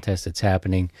this contest that's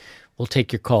happening. We'll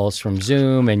take your calls from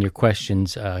Zoom and your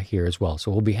questions here as well. So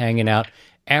we'll be hanging out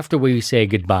after we say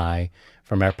goodbye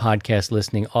from our podcast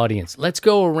listening audience. Let's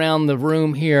go around the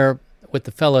room here with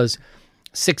the fellas.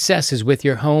 Successes with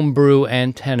your homebrew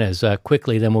antennas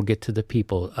quickly, then we'll get to the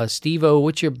people. Steve-O,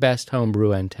 what's your best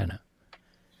homebrew antenna?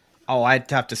 Oh, I'd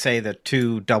have to say the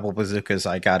two double bazookas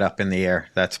I got up in the air.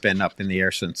 That's been up in the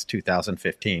air since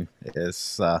 2015.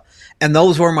 And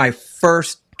those were my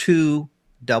first two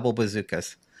double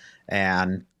bazookas,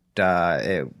 and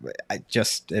it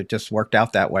just worked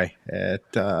out that way.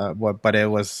 But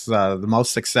it was the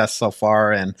most success so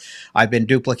far, and I've been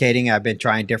duplicating. I've been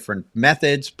trying different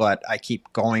methods, but I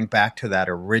keep going back to that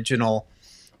original.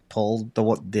 Pulled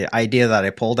the idea that I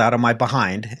pulled out of my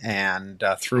behind and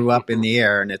threw up in the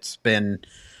air, and it's been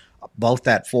both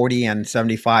that 40 and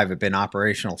 75 have been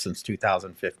operational since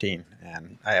 2015,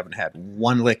 and I haven't had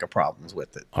one lick of problems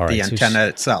with it. All right, the antenna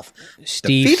itself.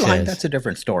 Steve the feed line, that's a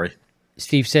different story.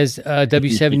 Steve says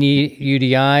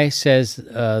W7UDI says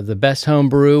the best home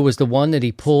brew was the one that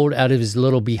he pulled out of his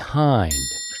little behind.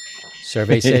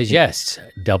 Survey says yes,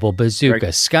 double bazooka.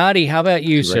 Right. Scotty, how about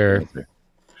you, sir?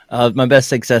 My best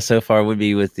success so far would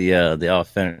be with the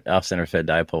off-center fed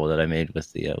dipole that I made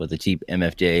with the cheap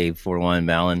MFJ 4-1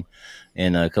 balun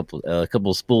and a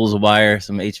couple spools of wire,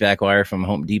 some HVAC wire from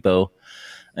Home Depot.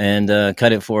 and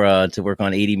cut it for to work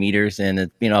on 80 meters. And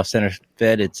it, being off center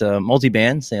fed, it's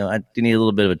multi-band. So I do need a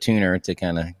little bit of a tuner to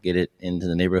kind of get it into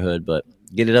the neighborhood, but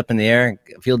get it up in the air.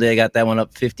 Field day, I got that one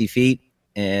up 50 feet.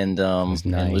 And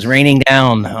it was raining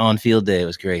down on field day. It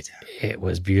was great. It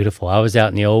was beautiful. I was out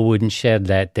in the old wooden shed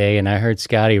that day, and I heard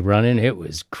Scotty running. It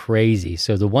was crazy.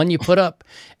 So the one you put up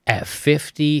at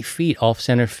 50 feet off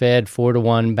center fed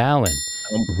 4-to-1 Ballon.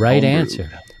 Right answer.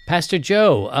 Pastor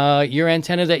Joe, your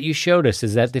antenna that you showed us,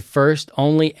 is that the first,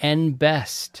 only, and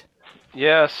best?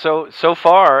 Yeah, so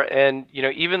far, and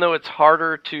even though it's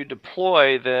harder to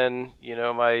deploy than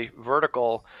my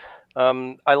vertical,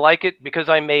 I like it because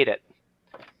I made it.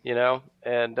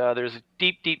 And there's a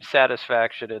deep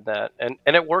satisfaction in that, and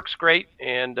it works great,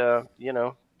 and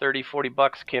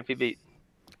 $30-$40 can't be beat.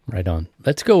 Right on.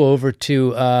 Let's go over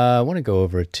to I want to go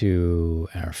over to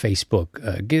our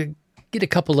Facebook, get a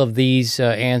couple of these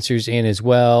answers in as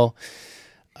well.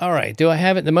 All right, do I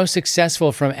have it? The most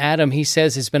successful from Adam, he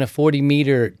says it's been a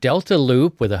 40-meter Delta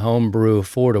loop with a homebrew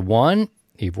 4-to-1.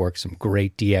 He's worked some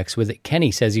great DX with it.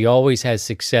 Kenny says he always has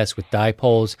success with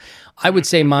dipoles. I would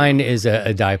say mine is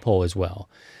a dipole as well.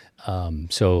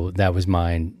 So that was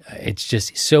mine. It's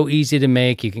just so easy to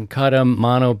make. You can cut them,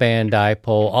 monoband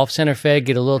dipole. Off-center fed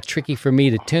get a little tricky for me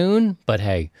to tune, but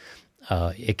hey,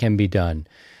 it can be done.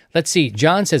 Let's see.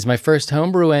 John says, my first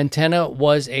homebrew antenna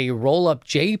was a roll-up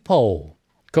J-pole.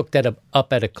 Cooked that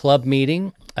up at a club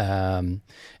meeting.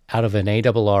 Out of an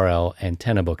ARRL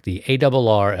antenna book. The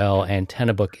ARRL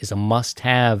antenna book is a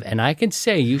must-have, and I can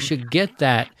say you should get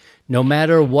that no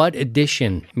matter what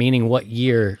edition, meaning what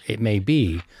year it may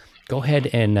be. Go ahead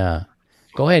and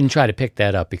try to pick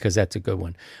that up because that's a good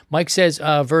one. Mike says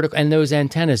vertical, and those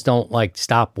antennas don't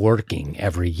stop working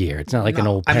every year. It's not like an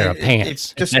old pair of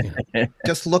pants.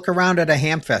 Just look around at a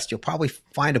Hamfest. You'll probably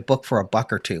find a book for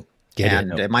 $1 or $2.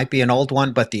 It might be an old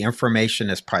one, but the information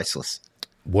is priceless.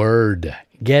 Word.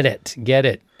 Get it.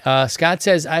 Scott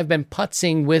says, I've been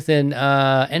putzing with an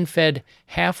NFED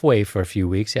halfway for a few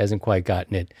weeks. He hasn't quite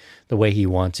gotten it the way he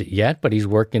wants it yet, but he's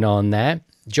working on that.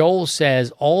 Joel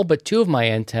says, all but 2 of my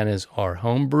antennas are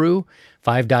homebrew,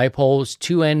 5 dipoles,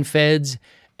 2 NFEDs,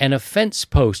 and a fence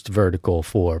post vertical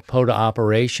for POTA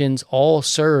operations. All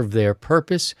serve their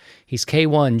purpose. He's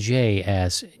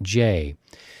K1JSJ.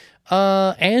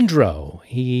 Andro,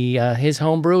 his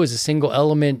homebrew is a single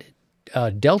element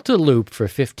Delta loop for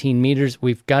 15 meters.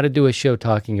 We've got to do a show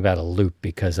talking about a loop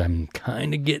because I'm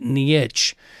kind of getting the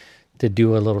itch to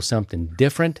do a little something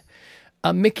different.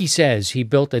 Mickey says he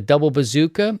built a double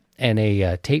bazooka and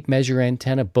a tape measure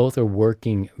antenna. Both are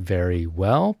working very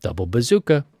well. Double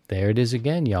bazooka. There it is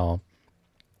again, y'all.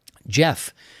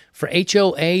 Jeff, for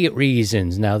HOA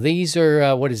reasons. Now, these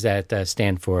are, what does that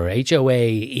stand for? HOA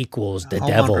equals the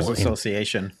devil. Homeowners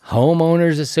Association.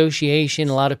 Homeowners Association.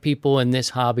 A lot of people in this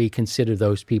hobby consider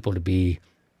those people to be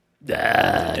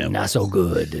not so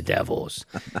good, the devils.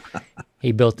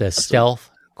 He built a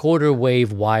stealth quarter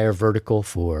wave wire vertical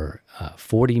for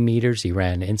 40 meters. He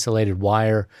ran insulated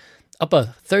wire up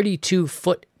a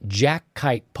 32-foot jack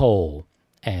kite pole.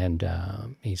 And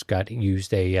he's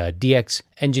used a DX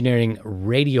Engineering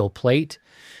radial plate,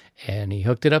 and he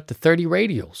hooked it up to 30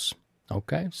 radials.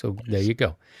 Okay, so there you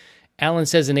go. Alan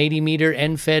says an 80-meter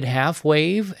NFED half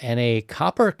wave and a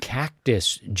copper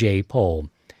cactus J-pole.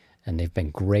 And they've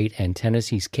been great antennas.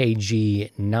 He's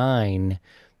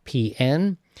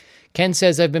KG9PN. Ken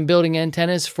says, I've been building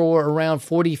antennas for around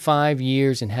 45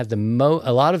 years and had a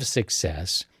lot of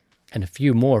success and a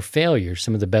few more failures.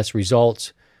 Some of the best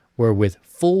results were with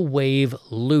full wave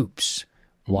loops,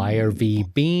 wire V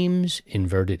beams,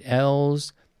 inverted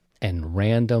Ls, and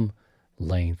random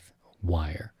length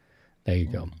wire. There you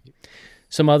go.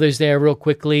 Some others there real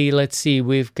quickly. Let's see.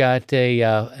 We've got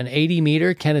an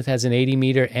 80-meter. Kenneth has an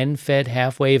 80-meter NFED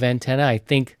half-wave antenna. I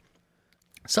think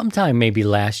sometime maybe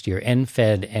last year,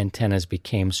 NFED antennas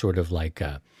became sort of like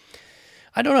I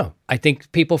don't know. I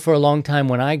think people for a long time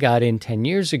when I got in 10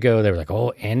 years ago, they were like,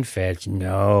 oh, NFEDs,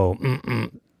 no.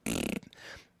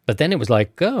 But then it was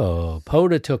like, oh,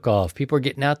 POTA took off. People are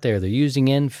getting out there. They're using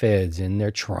NFEDs, and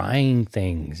they're trying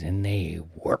things, and they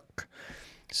work.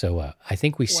 So I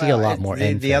think we see a lot more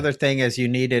NFED. The other thing is you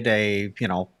needed a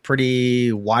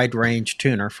pretty wide range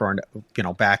tuner for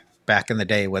back in the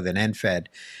day with an NFED,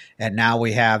 and now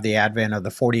we have the advent of the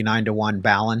 49-to-1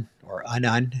 Ballon or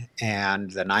UNUN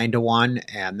and the 9-to-1,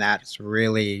 and that's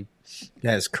really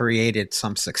has created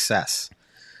some success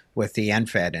with the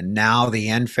NFED. And now the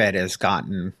NFED has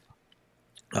gotten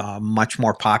much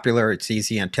more popular. It's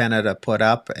easy antenna to put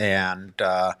up, and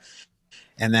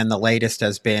then the latest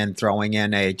has been throwing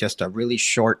in just a really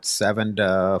short 7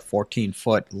 to 14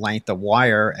 foot length of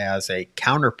wire as a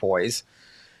counterpoise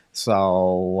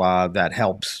So that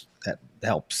helps. That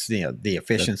helps the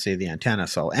efficiency of the antenna.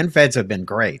 So NFEDs have been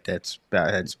great. It's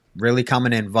really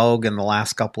coming in vogue in the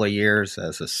last couple of years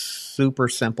as a super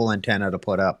simple antenna to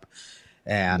put up.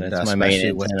 And that's my main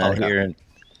antenna here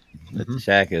at the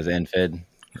shack is NFED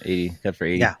 80, cut for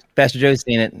 80. Yeah. Pastor Joe's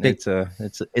seen it. It's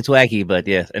wacky, but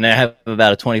yeah. And I have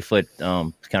about a 20-foot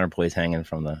counterpoise hanging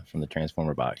from the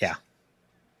transformer box. Yeah.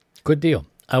 Good deal.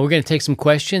 We're going to take some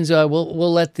questions.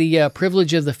 We'll let the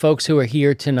privilege of the folks who are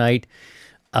here tonight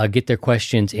get their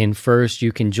questions in first.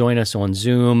 You can join us on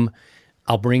Zoom.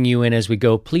 I'll bring you in as we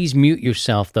go. Please mute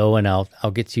yourself, though, and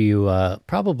I'll get to you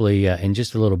probably in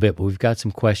just a little bit. But we've got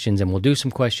some questions, and we'll do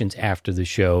some questions after the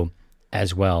show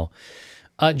as well.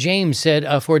 James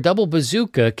said, for a double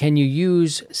bazooka, can you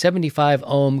use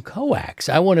 75-ohm coax?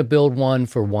 I want to build one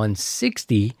for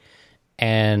 160,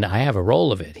 and I have a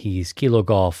roll of it. He's Kilo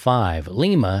Golf 5,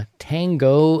 Lima,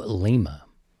 Tango Lima.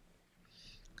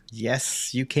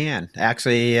 Yes, you can.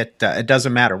 Actually, it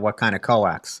doesn't matter what kind of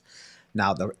coax.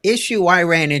 Now, the issue I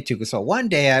ran into, so one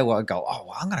day I will go, oh,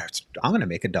 well, I'm gonna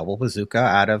make a double bazooka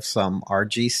out of some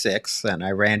RG6, and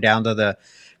I ran down to the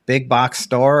big box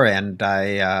store and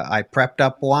I prepped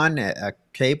up a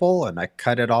cable, and I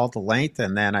cut it all the length,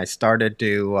 and then I started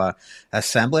to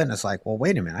assemble it, and it's like, well,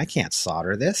 wait a minute, I can't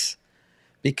solder this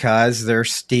because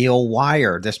there's steel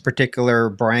wire. This particular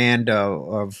brand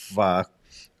of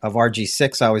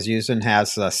RG6 I was using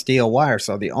has steel wire,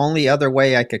 so the only other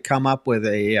way I could come up with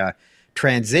a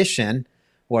transition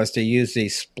was to use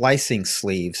these splicing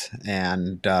sleeves,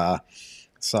 and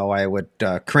so I would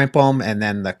crimp them, and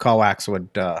then the coax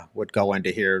would go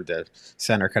into here, the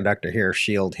center conductor here,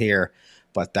 shield here.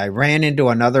 But I ran into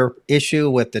another issue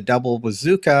with the double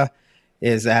bazooka,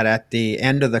 is that at the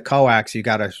end of the coax, you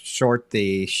got to short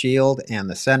the shield and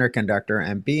the center conductor,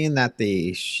 and being that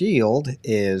the shield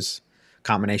is a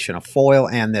combination of foil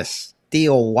and this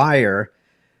steel wire,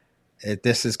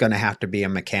 this is going to have to be a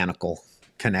mechanical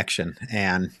connection.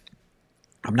 And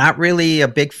I'm not really a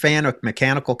big fan of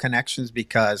mechanical connections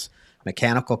because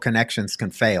mechanical connections can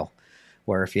fail,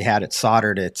 where if you had it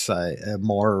soldered, it's a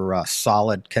more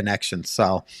solid connection.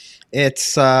 So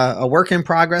it's a work in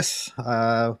progress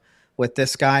with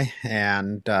this guy,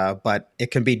 and but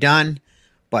it can be done.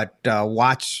 But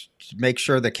make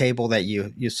sure the cable that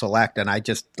you select. And I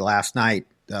just last night,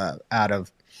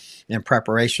 in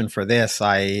preparation for this,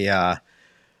 I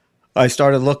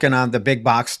started looking on the big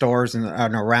box stores and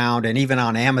around, and even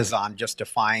on Amazon, just to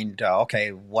find,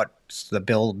 what's the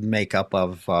build makeup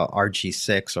of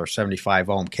RG6 or 75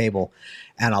 ohm cable.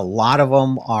 And a lot of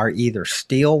them are either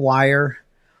steel wire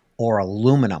or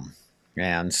aluminum.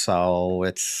 And so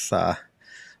it's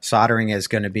soldering is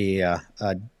going to be a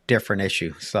different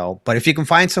issue. So, but if you can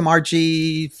find some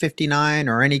RG59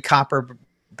 or any copper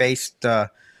based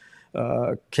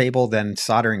cable, then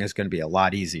soldering is going to be a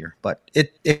lot easier. But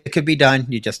it could be done.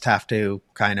 You just have to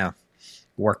kind of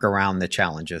work around the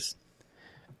challenges.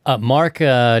 Mark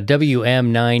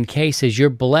WM9K says,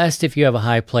 you're blessed if you have a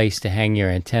high place to hang your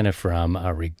antenna from,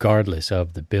 regardless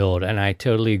of the build. And I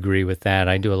totally agree with that.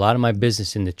 I do a lot of my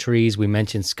business in the trees. We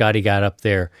mentioned Scotty got up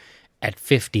there at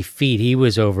 50 feet. He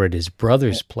was over at his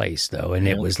brother's place, though, and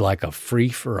it was like a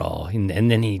free-for-all. And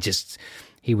then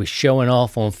he was showing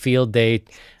off on field day.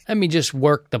 Let me just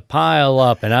work the pile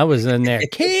up, and I was in there,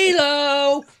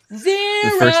 Kilo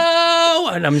 0,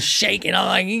 and I'm shaking. I'm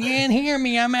like, he can't hear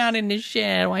me. I'm out in the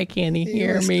shed. Why can't he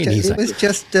hear me? And It was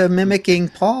just mimicking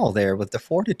Paul there with the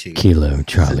fortitude. Kilo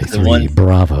Charlie 3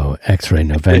 Bravo X-ray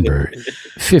November,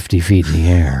 50 feet in the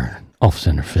air, off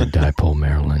center field dipole,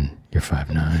 Maryland. You're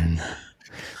 5'9".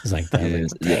 It's like that.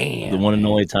 The one and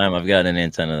only time I've got an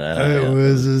antenna that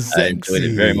I enjoyed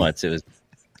it very much. It was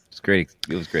great.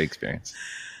 It was a great experience.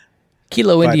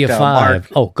 Kilo India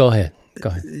 5. Mark, go ahead.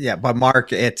 Yeah, but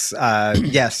Mark, it's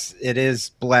yes, it is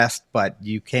blessed, but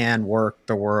you can work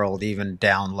the world even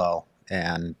down low.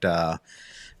 And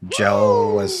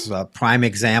Joe was a prime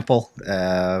example.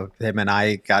 Him and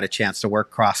I got a chance to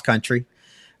work cross country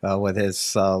with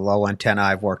his low antenna.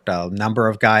 I've worked a number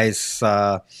of guys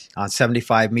on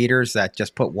 75 meters that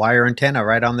just put wire antenna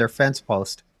right on their fence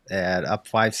post at up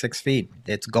 5-6 feet.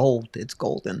 It's gold. It's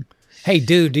golden. Hey,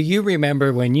 dude, do you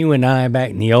remember when you and I,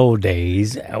 back in the old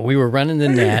days, we were running the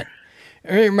net?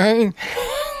 Hey, man,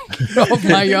 get off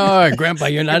my yard. Grandpa,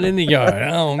 you're not in the yard. I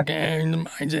don't care.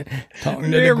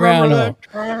 Talking to the groundhog.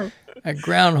 That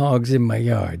groundhog's in my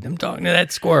yard. I'm talking to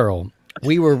that squirrel.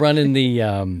 We were running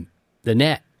the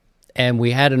net, and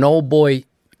we had an old boy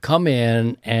come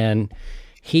in, and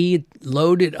he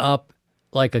loaded up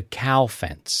like a cow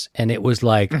fence, and it was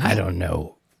like, I don't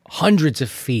know, hundreds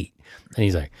of feet. And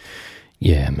he's like,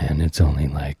 Yeah, man, it's only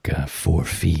like 4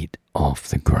 feet off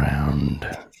the ground.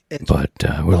 But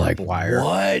we're like, wire.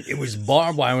 what? It was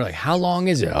barbed wire. We're like, how long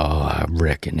is it? Oh, I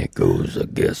reckon it goes, I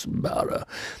guess, about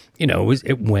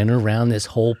it went around this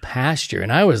whole pasture.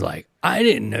 And I was like, I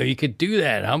didn't know you could do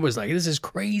that. I was like, this is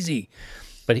crazy.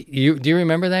 But do you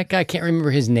remember that guy? I can't remember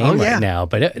his name right now.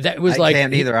 But that was I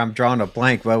can't either. I'm drawing a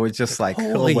blank, but it was just like,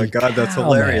 oh my God, that's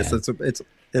hilarious. Man.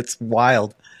 It's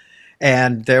wild.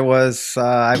 And there was,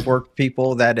 I've worked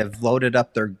people that have loaded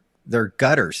up their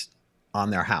gutters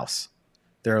on their house.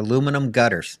 They're aluminum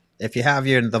gutters. If you have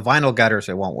the vinyl gutters,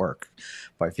 it won't work.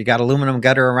 But if you got aluminum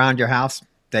gutter around your house,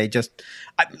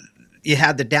 you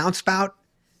had the downspout.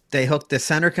 They hooked the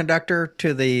center conductor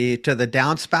to the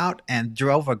downspout and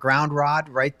drove a ground rod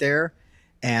right there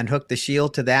and hooked the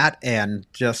shield to that and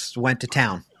just went to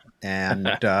town and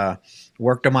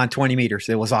worked them on 20 meters.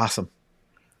 It was awesome.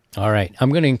 All right.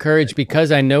 I'm going to encourage,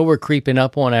 because I know we're creeping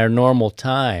up on our normal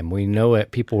time. We know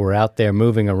that people were out there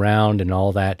moving around and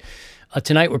all that.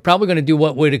 Tonight, we're probably going to do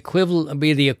what would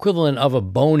be the equivalent of a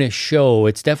bonus show.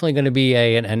 It's definitely going to be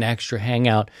an extra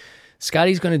hangout.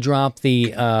 Scotty's going to drop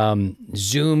the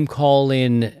Zoom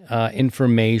call-in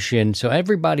information. So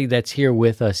everybody that's here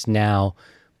with us now,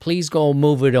 please go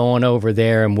move it on over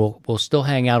there, and we'll still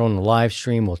hang out on the live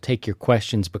stream. We'll take your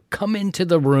questions, but come into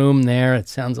the room there. It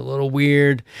sounds a little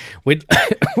weird. We'd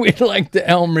like to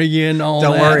Elmer you and all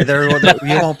Don't that. worry,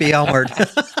 you won't be Elmered.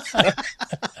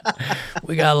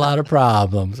 We got a lot of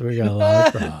problems. You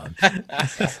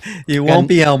won't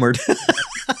be Elmered.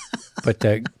 But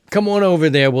come on over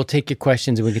there. We'll take your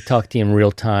questions and we can talk to you in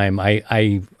real time.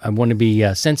 I want to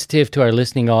be sensitive to our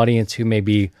listening audience who may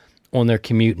be on their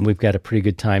commute, and we've got a pretty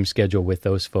good time schedule with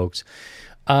those folks.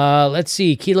 Let's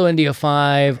see. Kilo India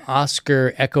 5,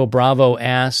 Oscar Echo Bravo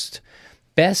asked,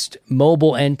 best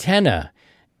mobile antenna.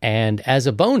 And as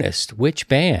a bonus, which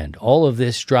band? All of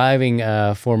this driving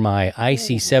for my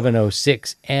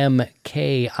IC706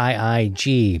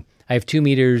 MKIIG. I have 2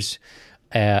 meters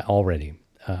already.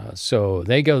 So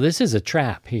there you go. This is a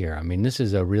trap here. I mean, this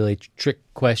is a really trick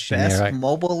question. Best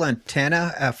mobile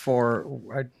antenna for,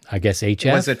 I guess,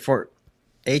 HF? Was it for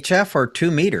HF or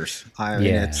 2 meters? I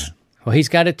mean, well, he's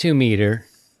got a 2 meter.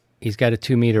 He's got a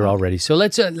 2 meter already. So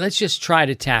let's just try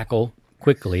to tackle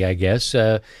quickly, I guess.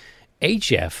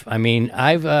 HF. I mean,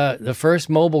 I've the first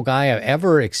mobile guy I've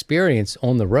ever experienced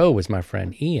on the road was my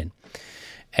friend Ian,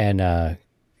 and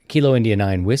Kilo India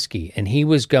 9 whiskey, and he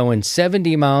was going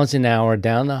 70 miles an hour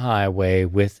down the highway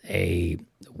with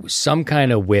some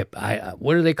kind of whip.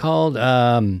 What are they called?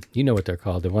 You know what they're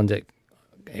called? The ones that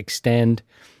extend.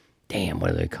 Damn,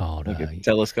 what are they called? Like a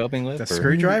telescoping whip? The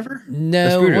screwdriver?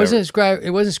 No, it wasn't a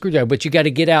screwdriver, but you got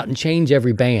to get out and change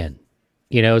every band.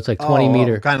 You know, it's like 20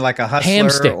 meter. Kind of like a Hustler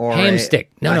hamstick. or hamstick.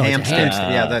 No, a it's a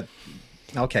hamstick.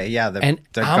 Yeah,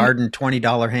 the garden $20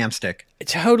 hamstick.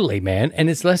 Totally, man. And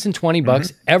it's less than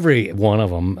 $20, every one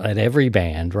of them at every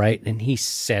band, right? And he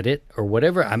said it or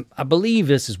whatever. I believe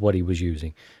this is what he was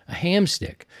using, a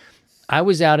hamstick. I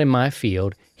was out in my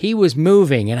field. He was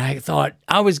moving, and I thought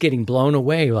I was getting blown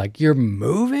away. Like, you're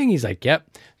moving? He's like, yep,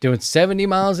 doing 70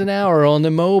 miles an hour on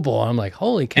the mobile. I'm like,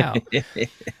 holy cow.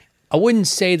 I wouldn't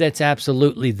say that's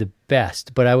absolutely the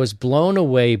best, but I was blown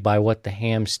away by what the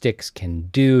ham sticks can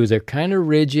do. They're kind of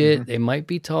rigid. They might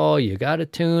be tall. You got to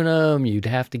tune them. You'd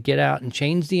have to get out and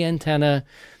change the antenna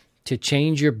to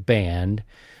change your band.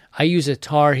 I use a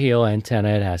Tar Heel antenna.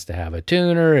 It has to have a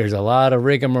tuner. There's a lot of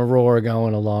rigmarole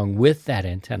going along with that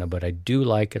antenna, but I do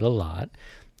like it a lot.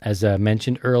 As I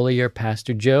mentioned earlier,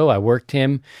 Pastor Joe, I worked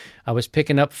him. I was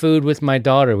picking up food with my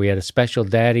daughter. We had a special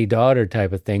daddy-daughter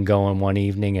type of thing going one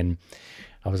evening, and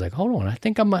I was like, hold on, I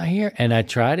think I'm out here. And I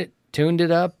tried it, tuned it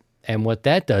up, and what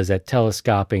that does, that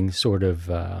telescoping sort of,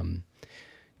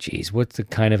 what's the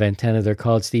kind of antenna they're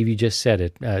called? Steve, you just said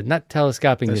it. Not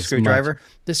telescoping. The screwdriver?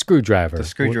 The screwdriver. The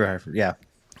screwdriver, yeah.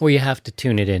 Where you have to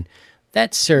tune it in.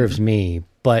 That serves me.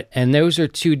 And those are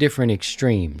two different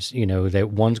extremes, you know, that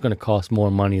one's going to cost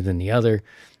more money than the other.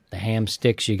 The ham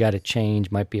sticks you got to change,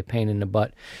 might be a pain in the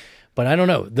butt. But I don't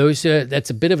know. Those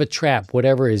that's a bit of a trap,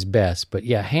 whatever is best. But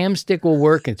yeah, ham stick will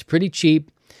work. It's pretty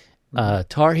cheap.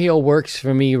 Tar Heel works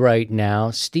for me right now.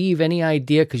 Steve, any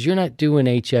idea? Because you're not doing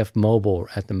HF mobile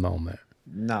at the moment.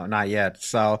 No, not yet.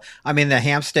 So, I mean, the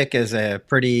ham stick is a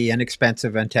pretty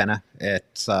inexpensive antenna.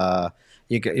 It's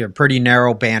you're pretty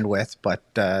narrow bandwidth, but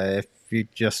if you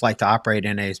just like to operate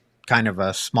in a kind of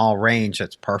a small range,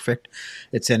 it's perfect.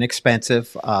 It's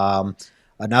inexpensive.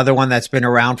 Another one that's been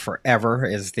around forever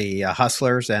is the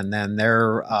Hustlers, and then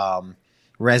their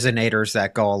resonators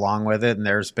that go along with it. And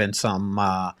there's been some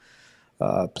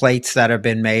plates that have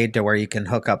been made to where you can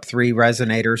hook up 3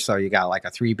 resonators. So you got like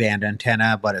a 3-band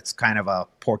antenna, but it's kind of a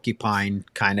porcupine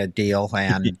kind of deal.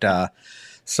 And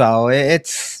so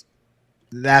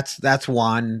that's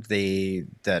one. The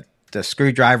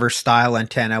screwdriver style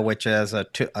antenna, which is a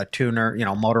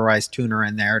tuner, motorized tuner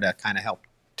in there to kind of help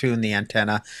tune the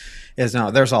antenna.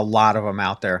 There's a lot of them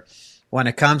out there. When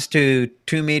it comes to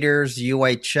 2 meters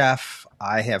UHF,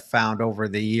 I have found over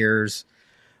the years,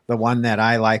 the one that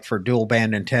I like for dual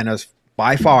band antennas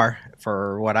by far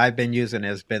for what I've been using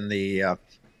has been the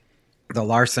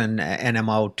Larson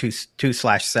NMO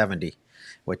 2/70,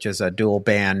 which is a dual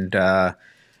band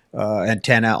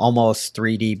antenna, almost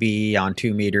 3 dB on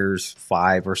 2 meters,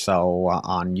 5 or so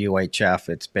on UHF.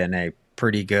 It's been a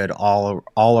pretty good all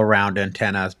around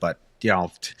antennas, but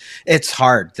it's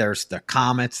hard. There's the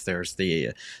Comets, there's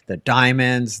the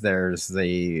Diamonds, there's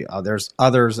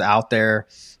others out there,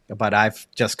 but I've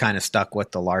just kind of stuck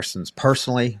with the Larsons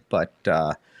personally. But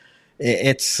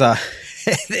it's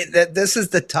this is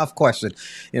the tough question.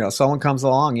 Someone comes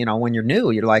along, when you're new,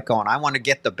 you're like going, I want to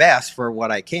get the best for what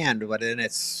I can, but then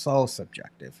it's so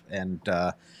subjective, and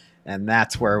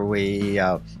that's where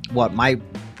what might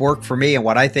work for me and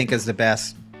what I think is the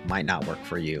best might not work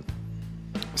for you.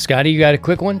 Scotty, you got a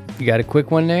quick one? You got a quick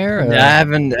one there? I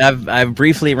haven't. I've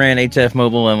briefly ran HF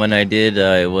Mobile, and when I did,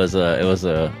 it was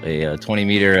a 20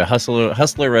 meter Hustler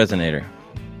resonator.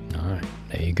 All right,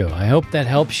 there you go. I hope that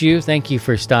helps you. Thank you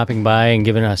for stopping by and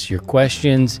giving us your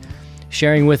questions,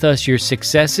 sharing with us your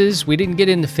successes. We didn't get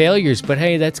into failures, but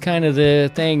hey, that's kind of the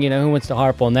thing. Who wants to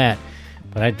harp on that?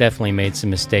 But I definitely made some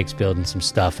mistakes building some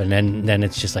stuff, and then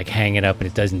it's just like hang it up and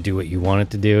it doesn't do what you want it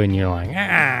to do, and you're like,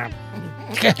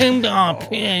 The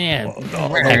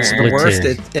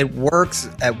worst, it works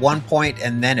at one point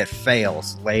and then it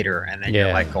fails later, and then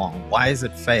you're like going, why has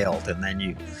it failed? And then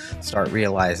you start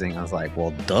realizing, I was like,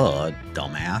 well, duh,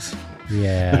 dumbass.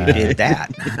 Yeah. You did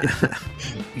that.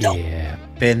 Yeah.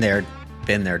 Been there,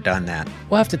 done that.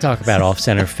 We'll have to talk about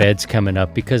off-center feds coming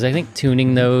up, because I think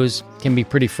tuning those can be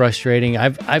pretty frustrating.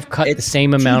 I've cut the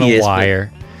same amount of wire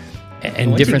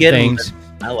and different things.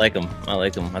 I like them. I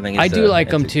think I do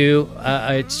like them too.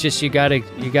 It's just you gotta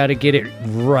get it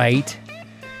right.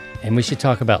 And we should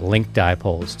talk about link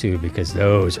dipoles too, because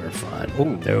those are fun.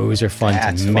 Ooh, those are fun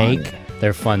to make. Fun.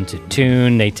 They're fun to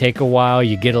tune. They take a while.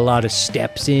 You get a lot of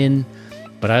steps in.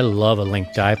 But I love a link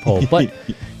dipole. But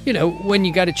when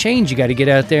you got to change, you got to get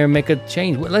out there and make a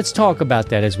change. Let's talk about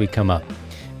that as we come up.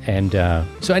 And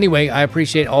so anyway, I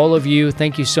appreciate all of you.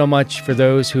 Thank you so much for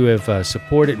those who have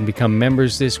supported and become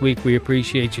members this week. We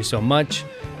appreciate you so much.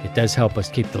 It does help us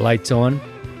keep the lights on,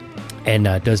 and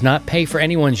does not pay for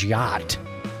anyone's yacht.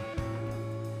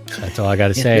 That's all I got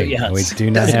to say. We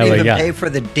do not have a yacht. Pay for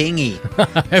the dinghy.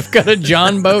 I've got a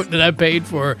John boat that I paid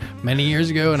for many years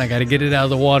ago, and I got to get it out of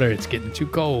the water. It's getting too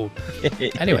cold.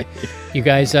 Anyway, you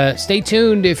guys stay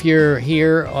tuned if you're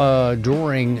here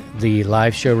during the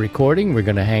live show recording. We're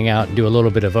going to hang out and do a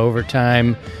little bit of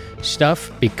overtime stuff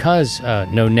because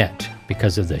no net,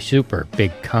 because of the super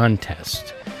big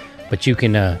contest. But you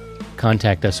can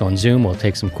contact us on Zoom. We'll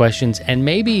take some questions, and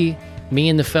maybe me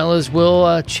and the fellas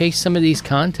will chase some of these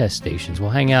contest stations. We'll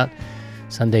hang out.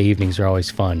 Sunday evenings are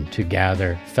always fun to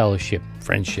gather, fellowship,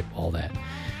 friendship, all that.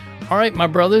 All right, my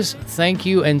brothers, thank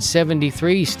you. And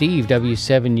 73, Steve,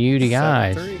 W7U, the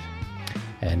guys. 73.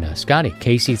 And Scotty,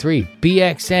 KC3,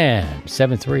 BXM,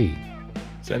 73.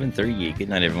 73, good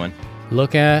night, everyone.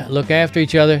 Look after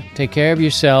each other. Take care of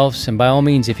yourselves. And by all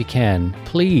means, if you can,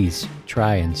 please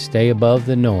try and stay above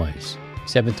the noise.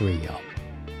 73, y'all.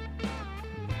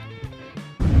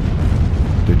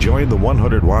 To join the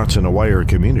 100 Watts in a Wire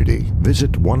community,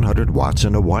 visit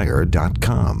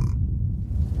 100wattsinawire.com.